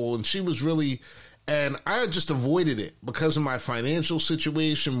cool, and she was really, and I just avoided it because of my financial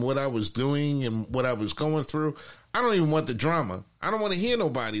situation, what I was doing, and what I was going through. I don't even want the drama. I don't want to hear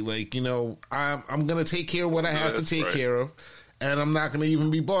nobody. I'm going to take care of what I have to take care of, and I'm not going to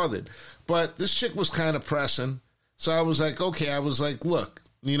even be bothered. But this chick was kind of pressing, so I was like, okay. I was like, look.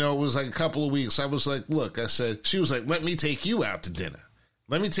 It was a couple of weeks. I was like, look, I said, she was like, let me take you out to dinner.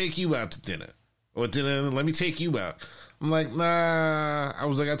 Let me take you out to dinner. Or dinner, let me take you out. I'm like, nah. I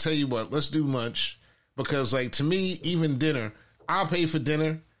was like, I'll tell you what, let's do lunch. Because, to me, even dinner, I'll pay for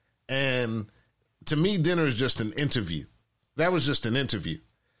dinner. And to me, dinner is just an interview. That was just an interview.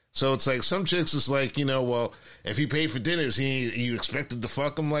 So it's like, some chicks is like, well, if you pay for dinner, is you expected to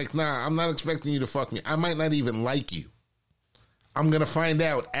fuck? I'm like, nah, I'm not expecting you to fuck me. I might not even like you. I'm going to find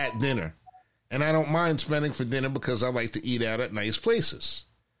out at dinner. And I don't mind spending for dinner because I like to eat out at nice places.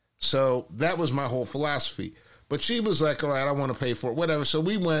 So that was my whole philosophy. But she was like, all right, I want to pay for it, whatever. So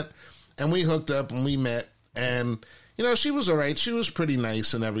we went and we hooked up and we met. And, you know, she was all right. She was pretty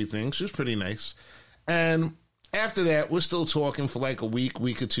nice and everything. She was pretty nice. And after that, we're still talking for like a week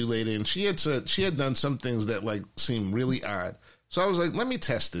or two later. And she had done some things that like seemed really odd. So I was like, let me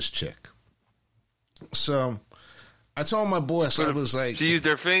test this chick. So I told my boss, I was like, she used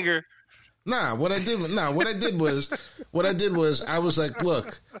her finger. What I did was I was like,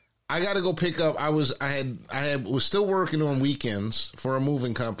 look, I got to go pick up. I was still working on weekends for a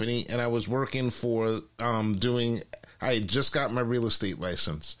moving company, and I was working for I had just got my real estate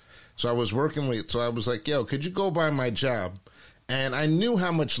license. So I was working late. So I was like, yo, could you go by my job? And I knew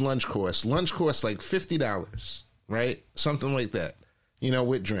how much lunch costs. Lunch costs like $50, right? Something like that, you know,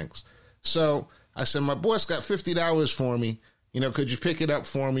 with drinks. So I said, my boss got $50 for me. You know, could you pick it up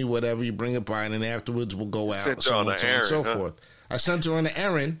for me, whatever, you bring it by, and then afterwards we'll go out, sent so her on on and an errand, so huh? forth. I sent her on an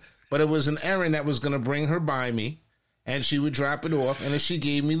errand, but it was an errand that was going to bring her by me, and she would drop it off, and if she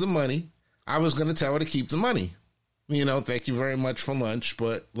gave me the money, I was going to tell her to keep the money. You know, thank you very much for lunch,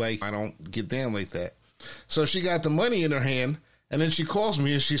 but, like, I don't get down like that. So she got the money in her hand, and then she calls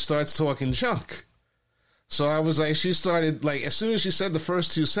me and she starts talking junk. So I was like, she started, like, as soon as she said the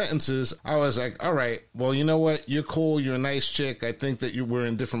first two sentences, I was like, all right, well, you know what? You're cool. You're a nice chick. I think that we're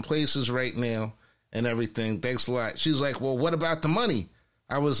in different places right now and everything. Thanks a lot. She's like, well, what about the money?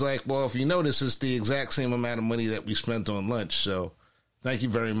 I was like, well, if you notice, it's the exact same amount of money that we spent on lunch. So thank you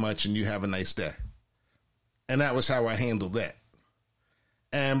very much, and you have a nice day. And that was how I handled that.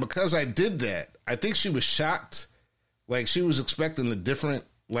 And because I did that, I think she was shocked. Like, she was expecting a different,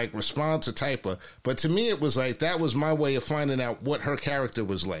 like, response or type of, but to me it was like, that was my way of finding out what her character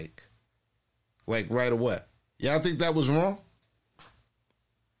was like right away. Y'all think that was wrong?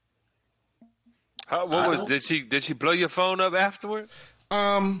 Did she blow your phone up afterwards?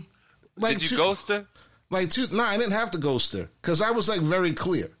 Did you ghost her? No, I didn't have to ghost her because I was like very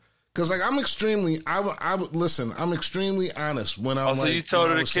clear. Because like I'm extremely honest when I'm so like. You told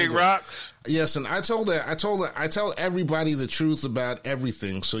her to kick rocks? Yes, and I told her I tell everybody the truth about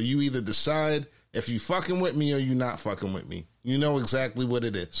everything. So you either decide if you fucking with me or you not fucking with me. You know exactly what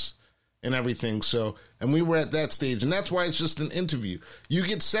it is and everything. So, and we were at that stage, and that's why it's just an interview. You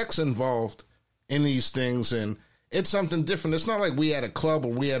get sex involved in these things, and it's something different. It's not like we at a club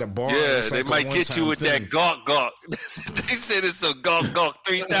or we at a bar. Yeah, like they might get you with that gawk gawk. They said it's a gawk gawk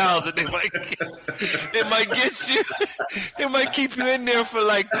 3000. It might get you. It might keep you in there for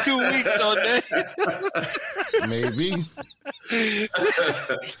like 2 weeks on that. Maybe.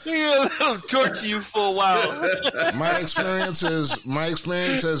 It'll torture you for a while. My experience has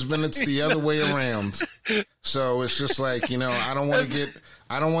been it's the other way around. So it's just like, you know, I don't want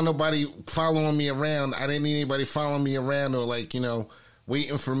nobody following me around. I didn't need anybody following me around or like, you know,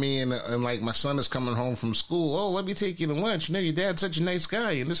 waiting for me and like my son is coming home from school. Oh, let me take you to lunch. You know, your dad's such a nice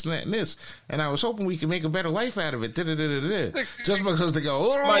guy and this and that and this. And I was hoping we could make a better life out of it. Just because they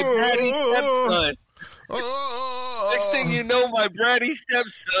go, oh, my bratty stepson. Next thing you know, my bratty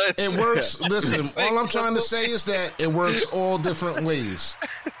stepson. It works. Listen, all I'm trying to say is that it works all different ways.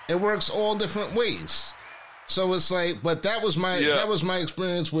 So it's like, but that was my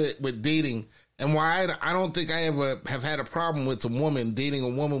experience with dating, and why I don't think I ever have had a problem with dating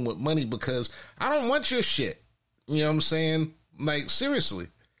a woman with money, because I don't want your shit. You know what I'm saying? Like, seriously,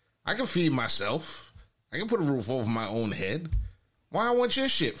 I can feed myself. I can put a roof over my own head. Why I want your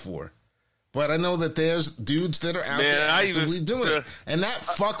shit for? But I know that there's dudes that are out there actively doing it, and that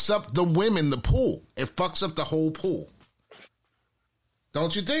fucks up the women, the pool. It fucks up the whole pool.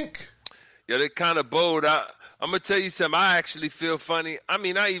 Don't you think? Yeah, they're kind of bold. I'm gonna tell you something. I actually feel funny. I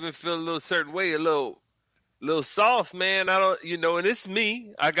mean, I even feel a little certain way, a little soft, man. I don't, you know, and it's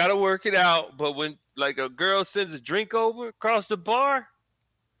me. I gotta work it out. But when like a girl sends a drink over across the bar,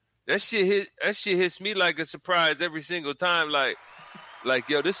 that shit hits me like a surprise every single time. Like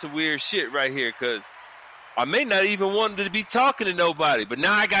yo, this is some weird shit right here, because I may not even want to be talking to nobody, but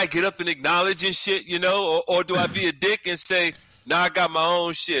now I gotta get up and acknowledge and shit, you know, or do I be a dick and say, now I got my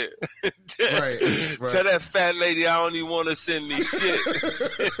own shit. Right. Tell that fat lady I don't even want to send me shit.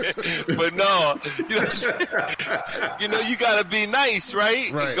 But no, you know, you got to be nice, right?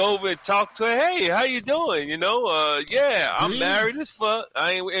 You go over and talk to her. Hey, how you doing? You know, yeah, I'm married as fuck.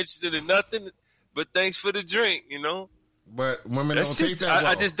 I ain't interested in nothing, but thanks for the drink, you know? But women don't take that well.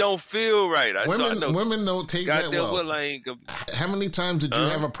 I just don't feel right. Women don't take that well. How many times did you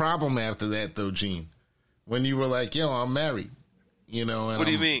have a problem after that, though, Gene? When you were like, yo, I'm married. You know, and what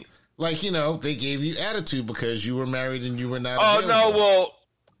do you mean? Like, you know, they gave you attitude because you were married and you were not. Oh, no, well,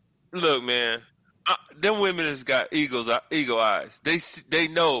 look, man, them women has got eagle eyes. They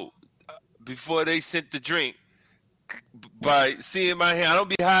know before they sent the drink by seeing my hand. I don't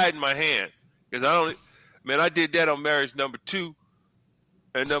be hiding my hand because I don't. Man, I did that on marriage number 2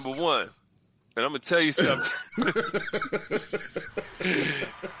 and number 1. And I'm gonna tell you something.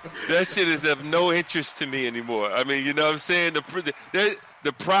 That shit is of no interest to me anymore. I mean, you know what I'm saying?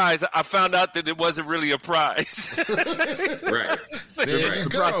 The prize, I found out that it wasn't really a prize. Right. There you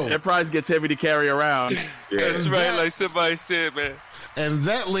go. That prize gets heavy to carry around. Yeah. That's right, like somebody said, man. And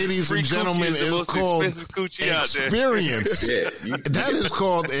that, ladies Free and gentlemen, coochie is the is most called expensive coochie out there. experience. Yeah, That is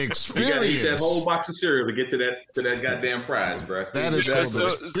called You gotta eat that experience. whole box of cereal to get to that goddamn prize, bro. That is Yeah,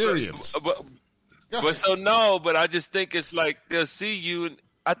 called experience. But I just think it's like they'll see you, and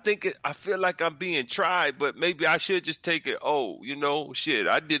I feel like I'm being tried, but maybe I should just take it. Oh, you know, shit,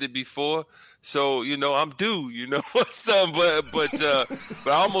 I did it before, so you know I'm due. You know, but I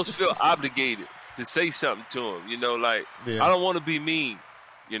almost feel obligated to say something to him. You know, like Yeah. I don't want to be mean.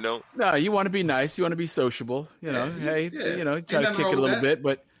 You know, No, you want to be nice. You want to be sociable. You know, hey, Yeah. you know, try Ain't to nothing kick wrong it a with little that. bit.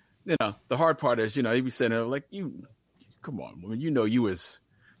 But, you know, the hard part is, you know, he be saying, like, come on, woman, you know, you was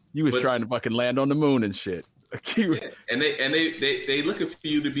trying to fucking land on the moon and shit. Like, And they looking for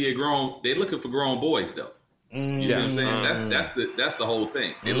you to be they looking for grown boys though. You know what I'm saying? That's the whole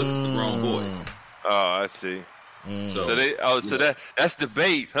thing. They looking for grown boys. oh, I see. So that's the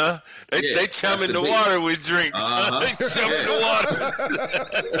bait, huh? They chum that's in the the bait. water with drinks. Uh-huh. They chum in the water.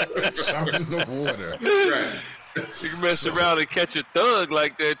 I'm in the water. Right. You can mess around and catch a thug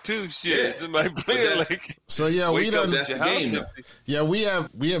like that too. Shit, Yeah. somebody playing like. So yeah, we Wake up, done. That's the your house game, though. empty. Yeah, we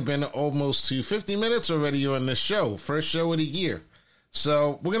have been almost to 50 minutes already on this show. First show of the year.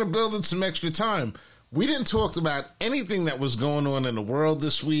 So we're going to build in some extra time. We didn't talk about anything that was going on in the world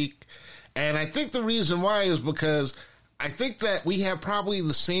this week. And I think the reason why is because I think that we have probably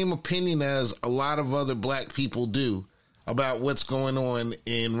the same opinion as a lot of other black people do about what's going on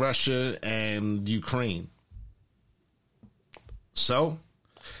in Russia and Ukraine. So,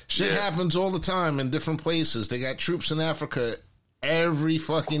 shit happens all the time in different places. They got troops in Africa every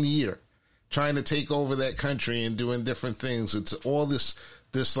fucking year trying to take over that country and doing different things. It's all this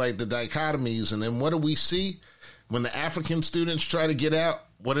like the dichotomies. And then what do we see? When the African students try to get out,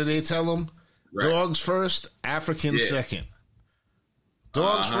 what do they tell them? Right. Dogs first, Africans second.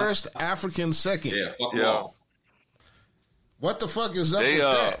 Dogs first, Africans second. Yeah, fuck them Yeah. all. What the fuck is up They, with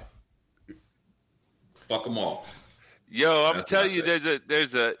that? Fuck them all. Yo, I'm That's telling you, what I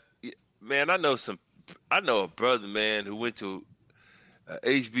there's a man. I know a brother, man, who went to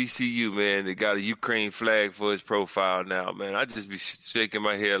HBCU, man. That got a Ukraine flag for his profile now, man. I just be shaking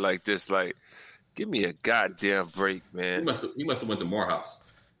my head like this, like, give me a goddamn break, He man. must have went to Morehouse.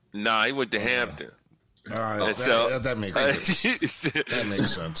 Nah, he went to Hampton. All right, And so that makes sense. That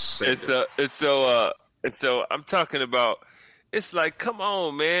makes sense. And so I'm talking about. It's like, come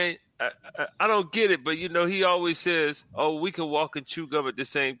on, man. I don't get it, but you know, he always says, "Oh, we can walk and chew gum at the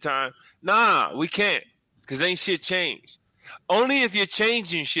same time." Nah, we can't, because ain't shit changed. Only if you're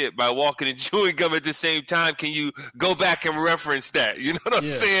changing shit by walking and chewing gum at the same time can you go back and reference that. You know what I'm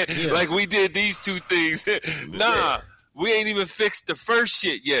saying? Yeah. Like, we did these two things. Nah, we ain't even fixed the first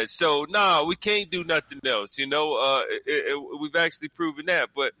shit yet. So, nah, we can't do nothing else. You know, we've actually proven that.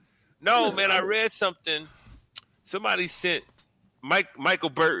 But no, man, I read something. Somebody sent Michael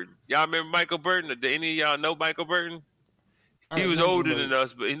Burton. Y'all remember Michael Burton? Do any of y'all know Michael Burton? He was older than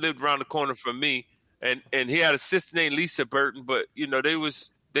us, but he lived around the corner from me. And he had a sister named Lisa Burton, but you know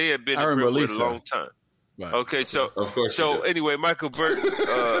they had been I in remember real with a Lisa. long time. Right. Okay, so Of course you do. anyway, Michael Burton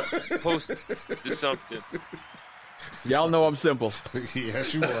posted something. Y'all know I'm simple.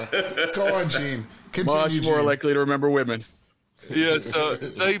 Yes, you are. Go on, Gene. Continue, Much more Gene. likely to remember women. Yeah, so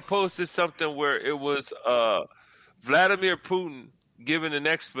he posted something where it was Vladimir Putin giving an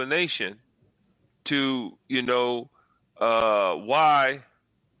explanation to, you know, why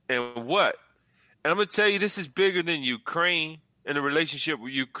and what. And I'm going to tell you, this is bigger than Ukraine and the relationship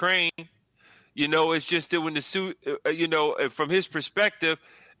with Ukraine. You know, it's just that when the suit, you know, from his perspective,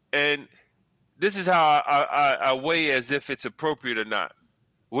 and this is how I weigh as if it's appropriate or not.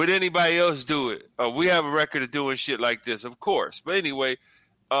 Would anybody else do it? We have a record of doing shit like this, of course. But anyway,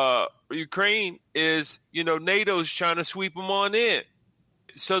 Ukraine is, you know, NATO's trying to sweep them on in.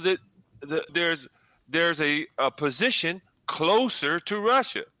 So that there's a position closer to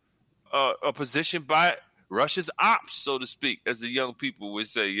Russia. A position by Russia's ops, so to speak, as the young people would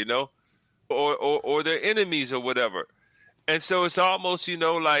say, you know, or their enemies or whatever. And so it's almost, you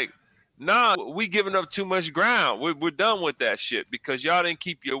know, like, nah, we giving up too much ground. We're done with that shit because y'all didn't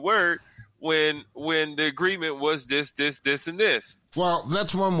keep your word when the agreement was this, and this. Well,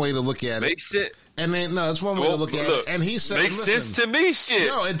 that's one way to look at it. Makes sense. And then no, that's one way to look at it. And he said, makes sense to me. Shit.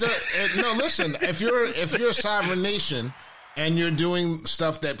 No, it does. No, listen. If you're a sovereign nation and you're doing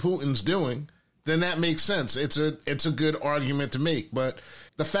stuff that Putin's doing, then that makes sense. It's a good argument to make. But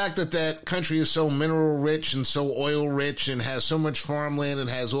the fact that that country is so mineral rich and so oil rich and has so much farmland and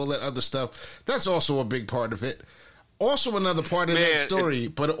has all that other stuff, that's also a big part of it. Also another part of that story,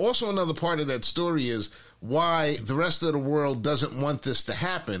 but also another part of that story is why the rest of the world doesn't want this to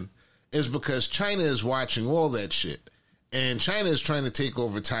happen is because China is watching all that shit. And China is trying to take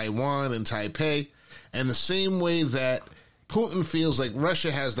over Taiwan and Taipei. And the same way that Putin feels like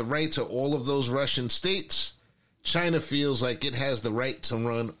Russia has the right to all of those Russian states, China feels like it has the right to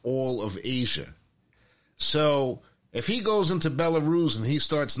run all of Asia. So if he goes into Belarus and he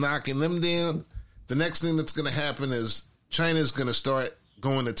starts knocking them down, the next thing that's going to happen is China's going to start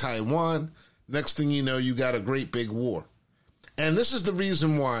going to Taiwan. Next thing you know, you got a great big war. And this is the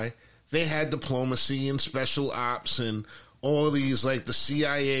reason why they had diplomacy and special ops and all these, like the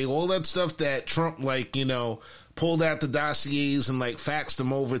CIA, all that stuff that Trump, like, you know, pulled out the dossiers and, like, faxed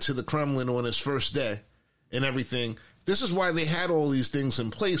them over to the Kremlin on his first day and everything. This is why they had all these things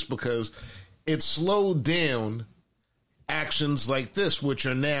in place, because it slowed down actions like this, which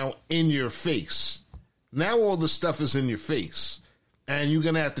are now in your face. Now all this stuff is in your face, and you're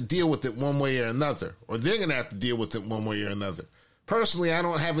going to have to deal with it one way or another, or they're going to have to deal with it one way or another. Personally, I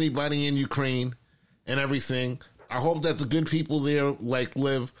don't have anybody in Ukraine and everything. I hope that the good people there, like,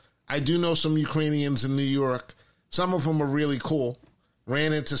 live. I do know some Ukrainians in New York. Some of them are really cool.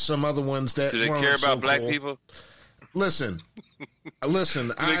 Ran into some other ones that do they weren't care so about black cool. people? Listen. Do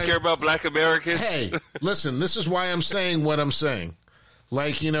they care about black Americans? Hey, listen, this is why I'm saying what I'm saying.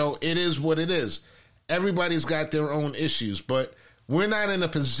 Like, you know, it is what it is. Everybody's got their own issues, but we're not in a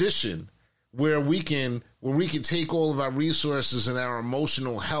position where we can take all of our resources and our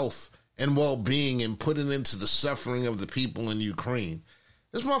emotional health and well-being and put it into the suffering of the people in Ukraine.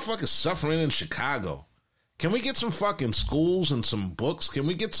 This motherfucker's suffering in Chicago. Can we get some fucking schools and some books? Can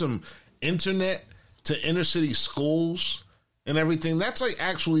we get some internet to inner city schools and everything? That's like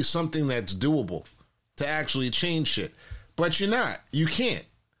actually something that's doable to actually change shit. But you're not. You can't.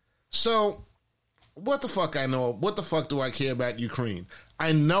 So what the fuck I know? What the fuck do I care about Ukraine?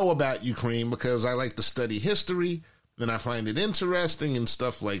 I know about Ukraine because I like to study history and I find it interesting and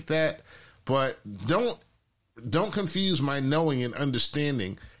stuff like that. But don't confuse my knowing and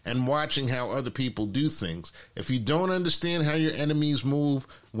understanding and watching how other people do things. If you don't understand how your enemies move,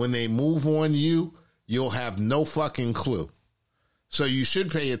 when they move on you, you'll have no fucking clue. So you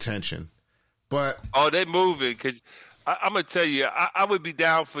should pay attention. But they moving, because I'm gonna tell you, I would be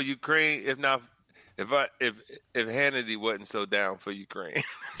down for Ukraine if Hannity wasn't so down for Ukraine.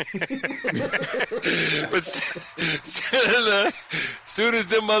 But soon as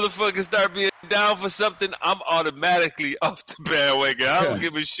them motherfuckers start being down for something, I'm automatically off the bandwagon. I don't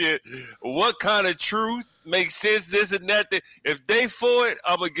give a shit what kind of truth makes sense, this and that. If they for it,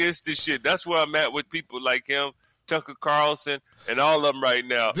 I'm against this shit. That's where I'm at with people like him, Tucker Carlson, and all of them right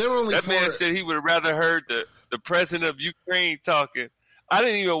now. That man said he would have rather heard the president of Ukraine talking. I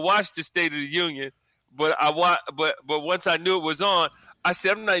didn't even watch the State of the Union, but but once I knew it was on, I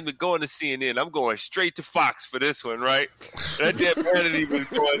said, I'm not even going to CNN. I'm going straight to Fox for this one, right? That damn Hannity was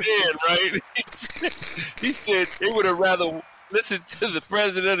going in, right? He said he would have rather listened to the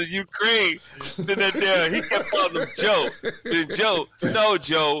president of Ukraine than that damn. He kept calling him Joe. Then Joe, no,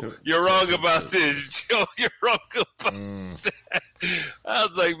 Joe, you're wrong about this. Joe, you're wrong about that. I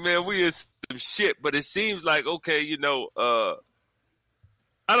was like, man, we is some shit. But it seems like, okay, you know,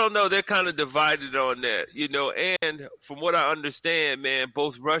 I don't know. They're kind of divided on that, you know. And from what I understand, man,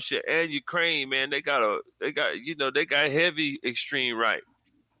 both Russia and Ukraine, man, they got heavy extreme right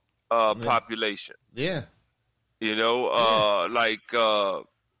population. Yeah. You know, I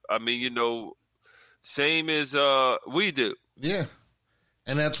mean, you know, same as we do. Yeah.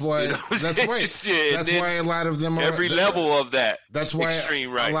 And that's why, that's right. Shit. That's why a lot of them are every level of that. That's why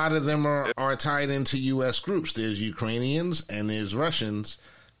extreme right. A lot of them are tied into U.S. groups. There's Ukrainians and there's Russians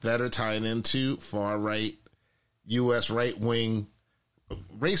that are tied into far right, U.S. right wing,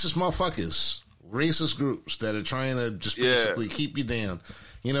 racist motherfuckers, racist groups that are trying to just basically keep you down.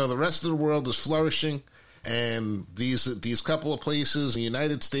 You know, the rest of the world is flourishing, and these couple of places in the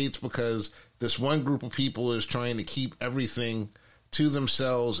United States, because this one group of people is trying to keep everything to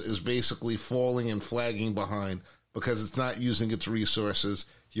themselves, is basically falling and flagging behind because it's not using its resources.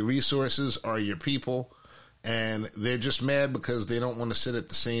 Your resources are your people, and they're just mad because they don't want to sit at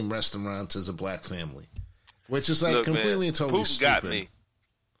the same restaurant as a black family, which is like completely and totally Putin stupid. got me.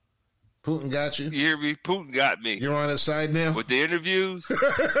 Putin got you? You hear me? Putin got me. You're on his side now? With the interviews?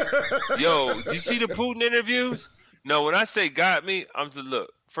 Yo, you see the Putin interviews? No, when I say got me, I'm to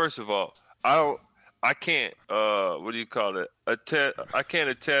look. First of all, I can't, what do you call it? I can't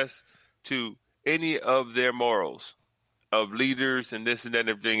attest to any of their morals of leaders and this and that and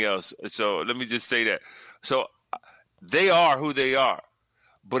everything else. So let me just say that. So they are who they are.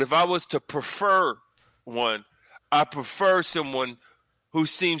 But if I was to prefer one, I prefer someone who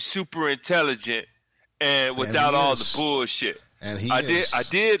seems super intelligent and without all the bullshit. And I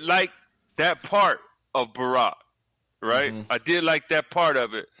did like that part of Barack, right? I did like that part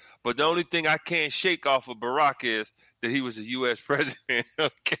of it. But the only thing I can't shake off of Barack is that he was a U.S. president.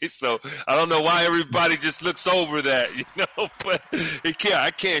 Okay, so I don't know why everybody just looks over that, but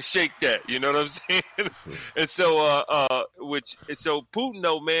I can't shake that. You know what I'm saying? And so, so Putin,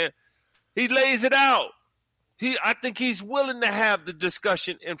 though, man, he lays it out. I think he's willing to have the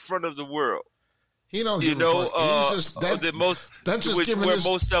discussion in front of the world. He don't give a fuck. He's just giving where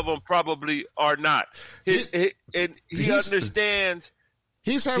most of them probably are not. He understands.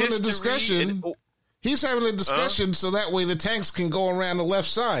 He's having a discussion. He's having a discussion so that way the tanks can go around the left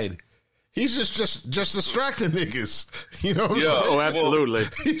side. He's just distracting niggas. You know what I'm saying? Oh, absolutely.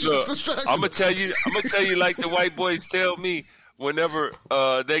 He's just distracting. I'm gonna tell you like the white boys tell me whenever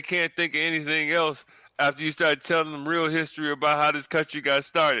they can't think of anything else after you start telling them real history about how this country got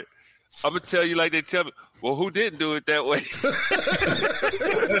started. I'm gonna tell you like they tell me. Well, who didn't do it that way?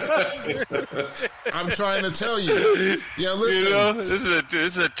 I'm trying to tell you. Yeah, listen. This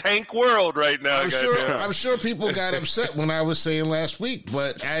is a tank world right now. I'm sure people got upset when I was saying last week,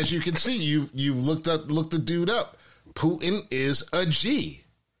 but as you can see, you looked the dude up. Putin is a G.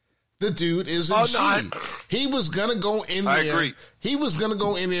 The dude is a G. No, he was gonna go in there. I agree. He was gonna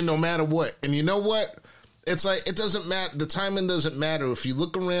go in there no matter what. And you know what? It's like it doesn't matter. The timing doesn't matter. If you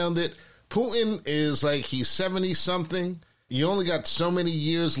look around it, Putin is like he's 70-something. You only got so many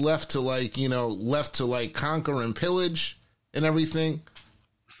years left to conquer and pillage and everything.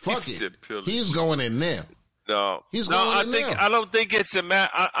 Fuck it. He's going in there. No. He's going in there. I don't think it's a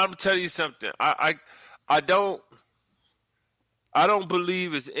matter. I'm telling you something. I don't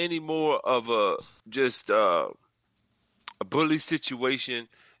believe it's any more of a bully situation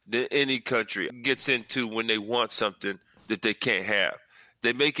than any country gets into when they want something that they can't have.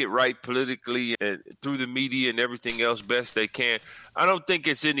 They make it right politically and through the media and everything else best they can. I don't think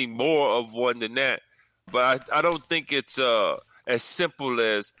it's any more of one than that. But I don't think it's as simple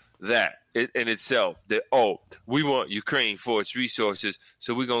as that in itself. That, we want Ukraine for its resources,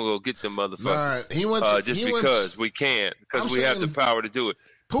 so we're going to go get them motherfuckers. We can. Because we have the power to do it.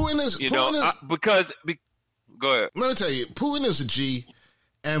 Go ahead. Let me tell you, Putin is a G.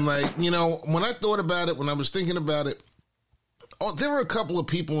 And, when I thought about it, when I was thinking about it, there are a couple of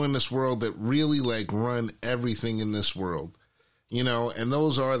people in this world that really run everything in this world, and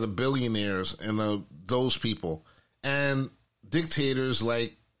those are the billionaires and those people and dictators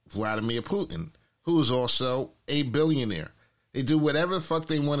like Vladimir Putin, who is also a billionaire. They do whatever the fuck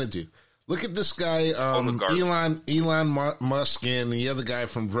they want to do. Look at this guy, Elon Musk and the other guy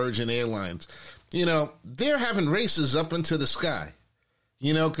from Virgin Airlines. They're having races up into the sky,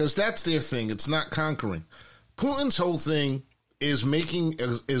 because that's their thing. It's not conquering. Putin's whole thing is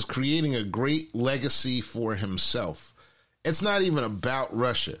creating a great legacy for himself. It's not even about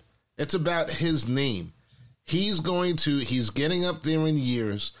Russia. It's about his name. He's getting up there in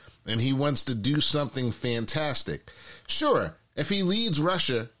years and he wants to do something fantastic. Sure, if he leads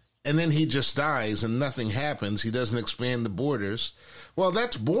Russia and then he just dies and nothing happens, he doesn't expand the borders, well,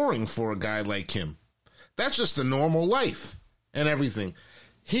 that's boring for a guy like him. That's just a normal life and everything.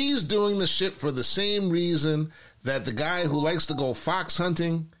 He's doing the shit for the same reason that the guy who likes to go fox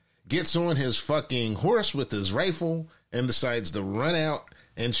hunting gets on his fucking horse with his rifle and decides to run out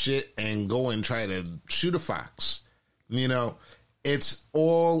and shit and go and try to shoot a fox. It's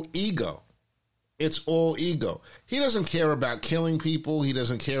all ego. It's all ego. He doesn't care about killing people. He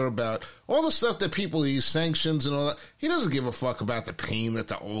doesn't care about all the stuff that these sanctions and all that. He doesn't give a fuck about the pain that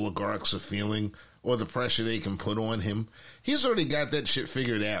the oligarchs are feeling or the pressure they can put on him. He's already got that shit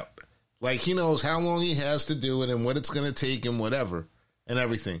figured out. He knows how long he has to do it and what it's going to take and whatever and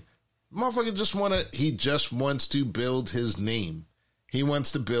everything. Motherfucker he just wants to build his name. He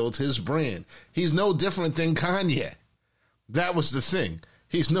wants to build his brand. He's no different than Kanye. That was the thing.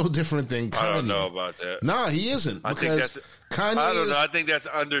 He's no different than Kanye. I don't know about that. No, he isn't. I don't know. I think that's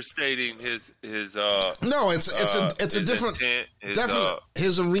understating his. No, it's a different.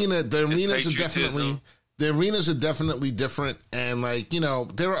 His arena. The arenas are The arenas are definitely different, and like, you know,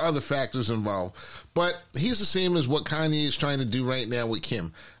 there are other factors involved. But he's the same as what Kanye is trying to do right now with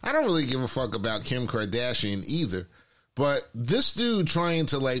Kim. I don't really give a fuck about Kim Kardashian either. But this dude trying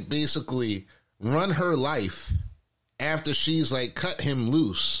to like basically run her life after she's like cut him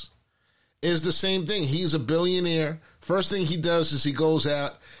loose is the same thing. He's a billionaire. First thing he does is he goes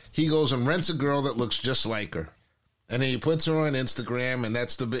and rents a girl that looks just like her. And then he puts her on Instagram, and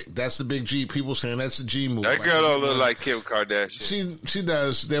that's the big G. People saying that's the G move. That girl don't look like Kim Kardashian. She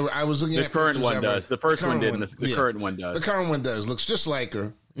does. I was looking at the current one does. The first one didn't. The current one does. The current one does. Looks just like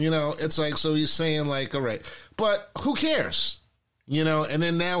her. You know, it's like, so he's saying like, all right, but who cares? You know, and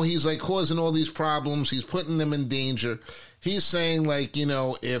then now he's like causing all these problems. He's putting them in danger. He's saying like, you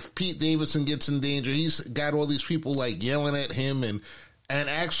know, if Pete Davidson gets in danger, he's got all these people like yelling at him and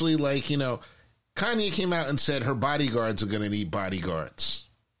actually like, you know, Kanye came out and said her bodyguards are going to need bodyguards.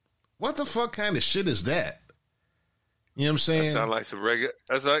 What the fuck kind of shit is that? You know what I'm saying? That sounds like some regular.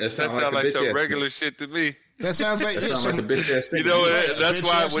 That sounds like some regular shit to me. That sounds like some bitch ass. You know what? That's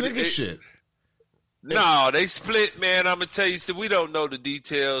why nigga shit. No, they split, man. I'm gonna tell you. So we don't know the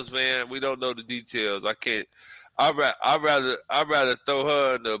details, man. We don't know the details. I can't. I'd rather throw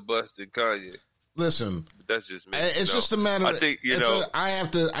her in the bus than Kanye. Listen, that's just me. It's just a matter. I think I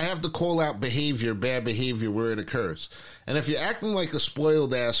have to call out bad behavior where it occurs. And if you're acting like a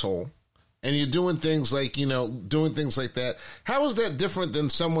spoiled asshole and you're doing things like, you know, doing things like that, how is that different than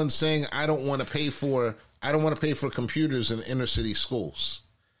someone saying I don't want to pay for computers in inner city schools?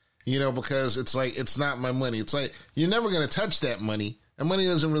 You know, because it's like, it's not my money. It's like, you're never going to touch that money. And money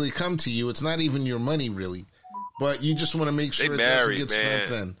doesn't really come to you. It's not even your money, really. But you just want to make sure doesn't get spent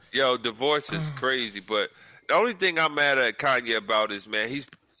then. Yo, divorce is crazy. But the only thing I'm mad at Kanye about is, man, he's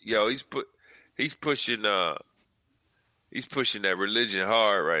pushing that religion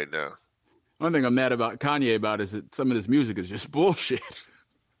hard right now. One thing I'm mad about Kanye about is that some of this music is just bullshit.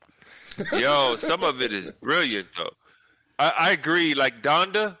 Yo, some of it is brilliant, though. I agree. Like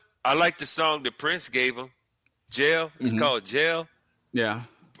Donda, I like the song that Prince gave him, Jail. It's called Jail. Yeah.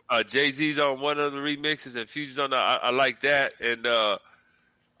 Jay-Z's on one of the remixes and Future's on the, I like that. And I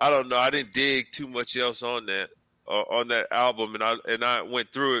don't know. I didn't dig too much else on that album. And I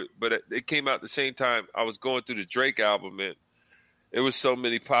went through it, but it came out at the same time. I was going through the Drake album, and it was so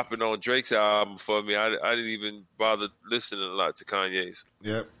many popping on Drake's album for me. I didn't even bother listening a lot to Kanye's.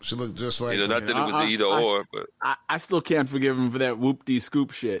 Yep, she looked just like, you know, not that it was either or, but I still can't forgive him for that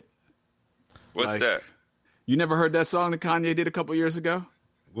whoop-dee-scoop shit. What's that? You never heard that song that Kanye did a couple years ago?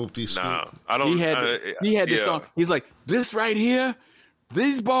 Whoop-dee-scoop. Nah, I don't. He had this song. He's like, this right here,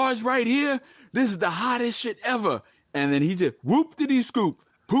 these bars right here, this is the hottest shit ever. And then he just whoop-dee-scoop,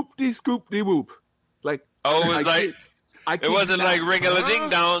 poop-dee-scoop-dee-whoop. Like, oh, it was like. It wasn't like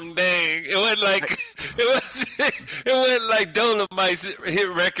ring-a-la-ding-dong dang. It wasn't like it wasn't like Dolomite's hit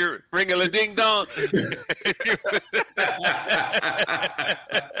record ring-a-la-ding-dong.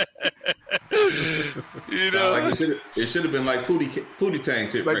 You know, like it should have been like Pootie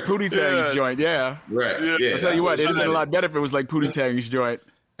Tang's hit record. Like Pootie Tang's joint, yeah. Right. Yeah. I'll tell you what, it'd have been a lot better if it was like Pootie Tang's joint.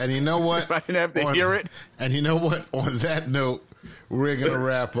 And you know what? If I didn't have to hear it. And you know what? On that note, we're gonna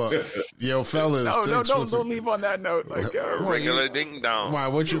wrap up. Yo, fellas. Don't leave on that note. Like regular ding dong. Why?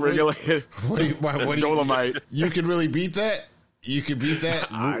 What you regular? What Dolomite. You could really beat that. You could beat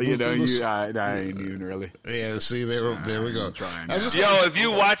that. I ain't even really. Yeah. See, there we go.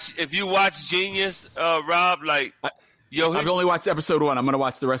 If you watch Genius, Rob, like. I've only watched episode 1. I'm going to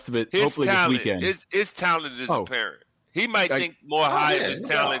watch the rest of it hopefully talent, this weekend. His talent is apparent. He might think more high of his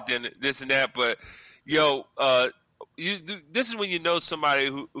talent than this and that, but this is when you know somebody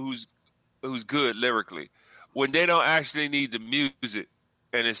who's good lyrically. When they don't actually need the music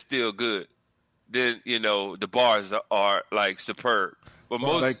and it's still good, then you know the bars are like superb. But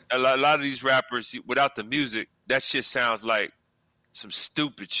a lot of these rappers without the music, that shit sounds like some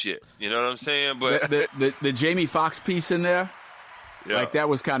stupid shit. You know what I'm saying? But the Jamie Foxx piece in there, like that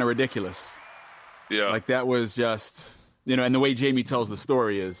was kind of ridiculous. Yeah, like that was just and the way Jamie tells the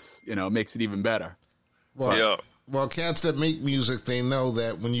story is it makes it even better. Well, cats that make music, they know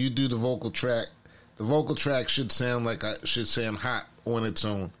that when you do the vocal track should sound hot on its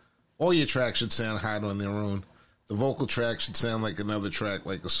own. All your tracks should sound hot on their own. The vocal track should sound like another track,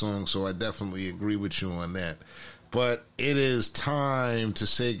 like a song. So I definitely agree with you on that. But it is time to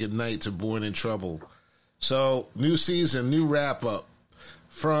say goodnight to Born in Trouble. So, new season, new wrap up.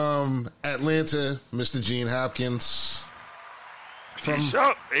 From Atlanta, Mr. Gene Hopkins. From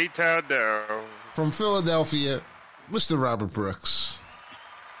A-Town down. From Philadelphia, Mr. Robert Brooks.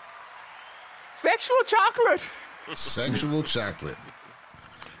 Sexual chocolate. Sexual chocolate.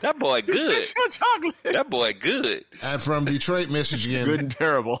 That boy good. That boy good. And from Detroit, Michigan. Good and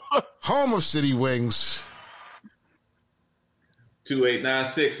terrible. Home of City Wings.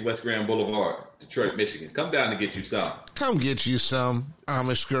 2896 West Grand Boulevard, Detroit, Michigan. Come down and get you some. Come get you some,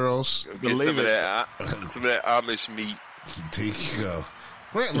 Amish girls. Get some of that Amish meat. There you go.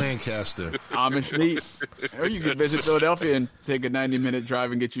 Grant Lancaster. Amish meat. Or you can visit Philadelphia and take a 90-minute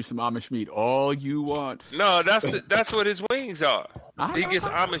drive and get you some Amish meat. All you want. No, that's what his wings are. He gets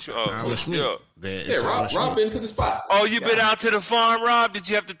Amish. Amish meat. Yeah, Rob been to the spot. Oh, you been out to the farm, Rob? Did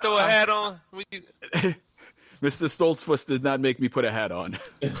you have to throw a hat on? Mr. Stoltzfus did not make me put a hat on.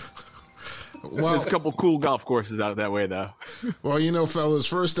 Well, There's a couple cool golf courses out that way, though. Well, fellas,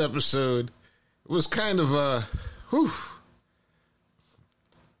 first episode was kind of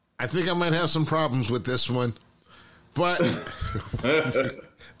I think I might have some problems with this one, but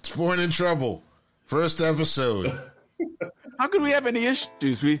it's Born in Trouble. First episode. How could we have any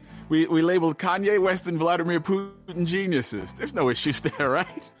issues? We labeled Kanye West and Vladimir Putin geniuses. There's no issues there,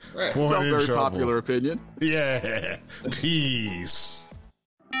 right? Right. Born It's a in very Trouble. popular opinion. Yeah. Peace.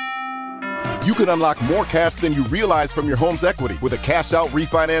 You can unlock more cash than you realize from your home's equity with a cash-out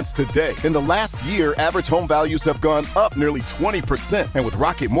refinance today. In the last year, average home values have gone up nearly 20%. And with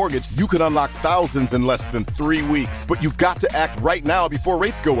Rocket Mortgage, you could unlock thousands in less than 3 weeks. But you've got to act right now before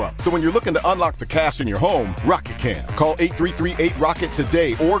rates go up. So when you're looking to unlock the cash in your home, Rocket can. Call 833-8ROCKET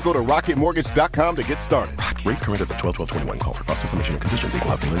today or go to rocketmortgage.com to get started. Rates current as of 12/12/21. Call for cost information and conditions. Equal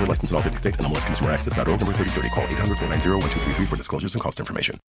housing lender licensed in all 50 states. NMLSConsumerAccess.org. Number 3030. Call 800-490-1233 for disclosures and cost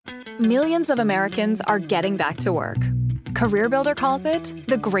information. Millions of Americans are getting back to work. CareerBuilder calls it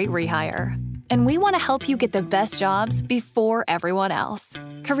the Great Rehire. And we want to help you get the best jobs before everyone else.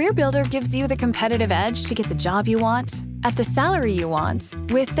 CareerBuilder gives you the competitive edge to get the job you want, at the salary you want,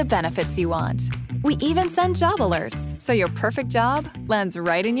 with the benefits you want. We even send job alerts, so your perfect job lands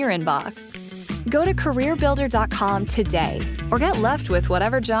right in your inbox. Go to CareerBuilder.com today, or get left with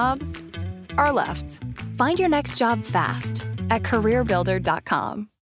whatever jobs are left. Find your next job fast at CareerBuilder.com.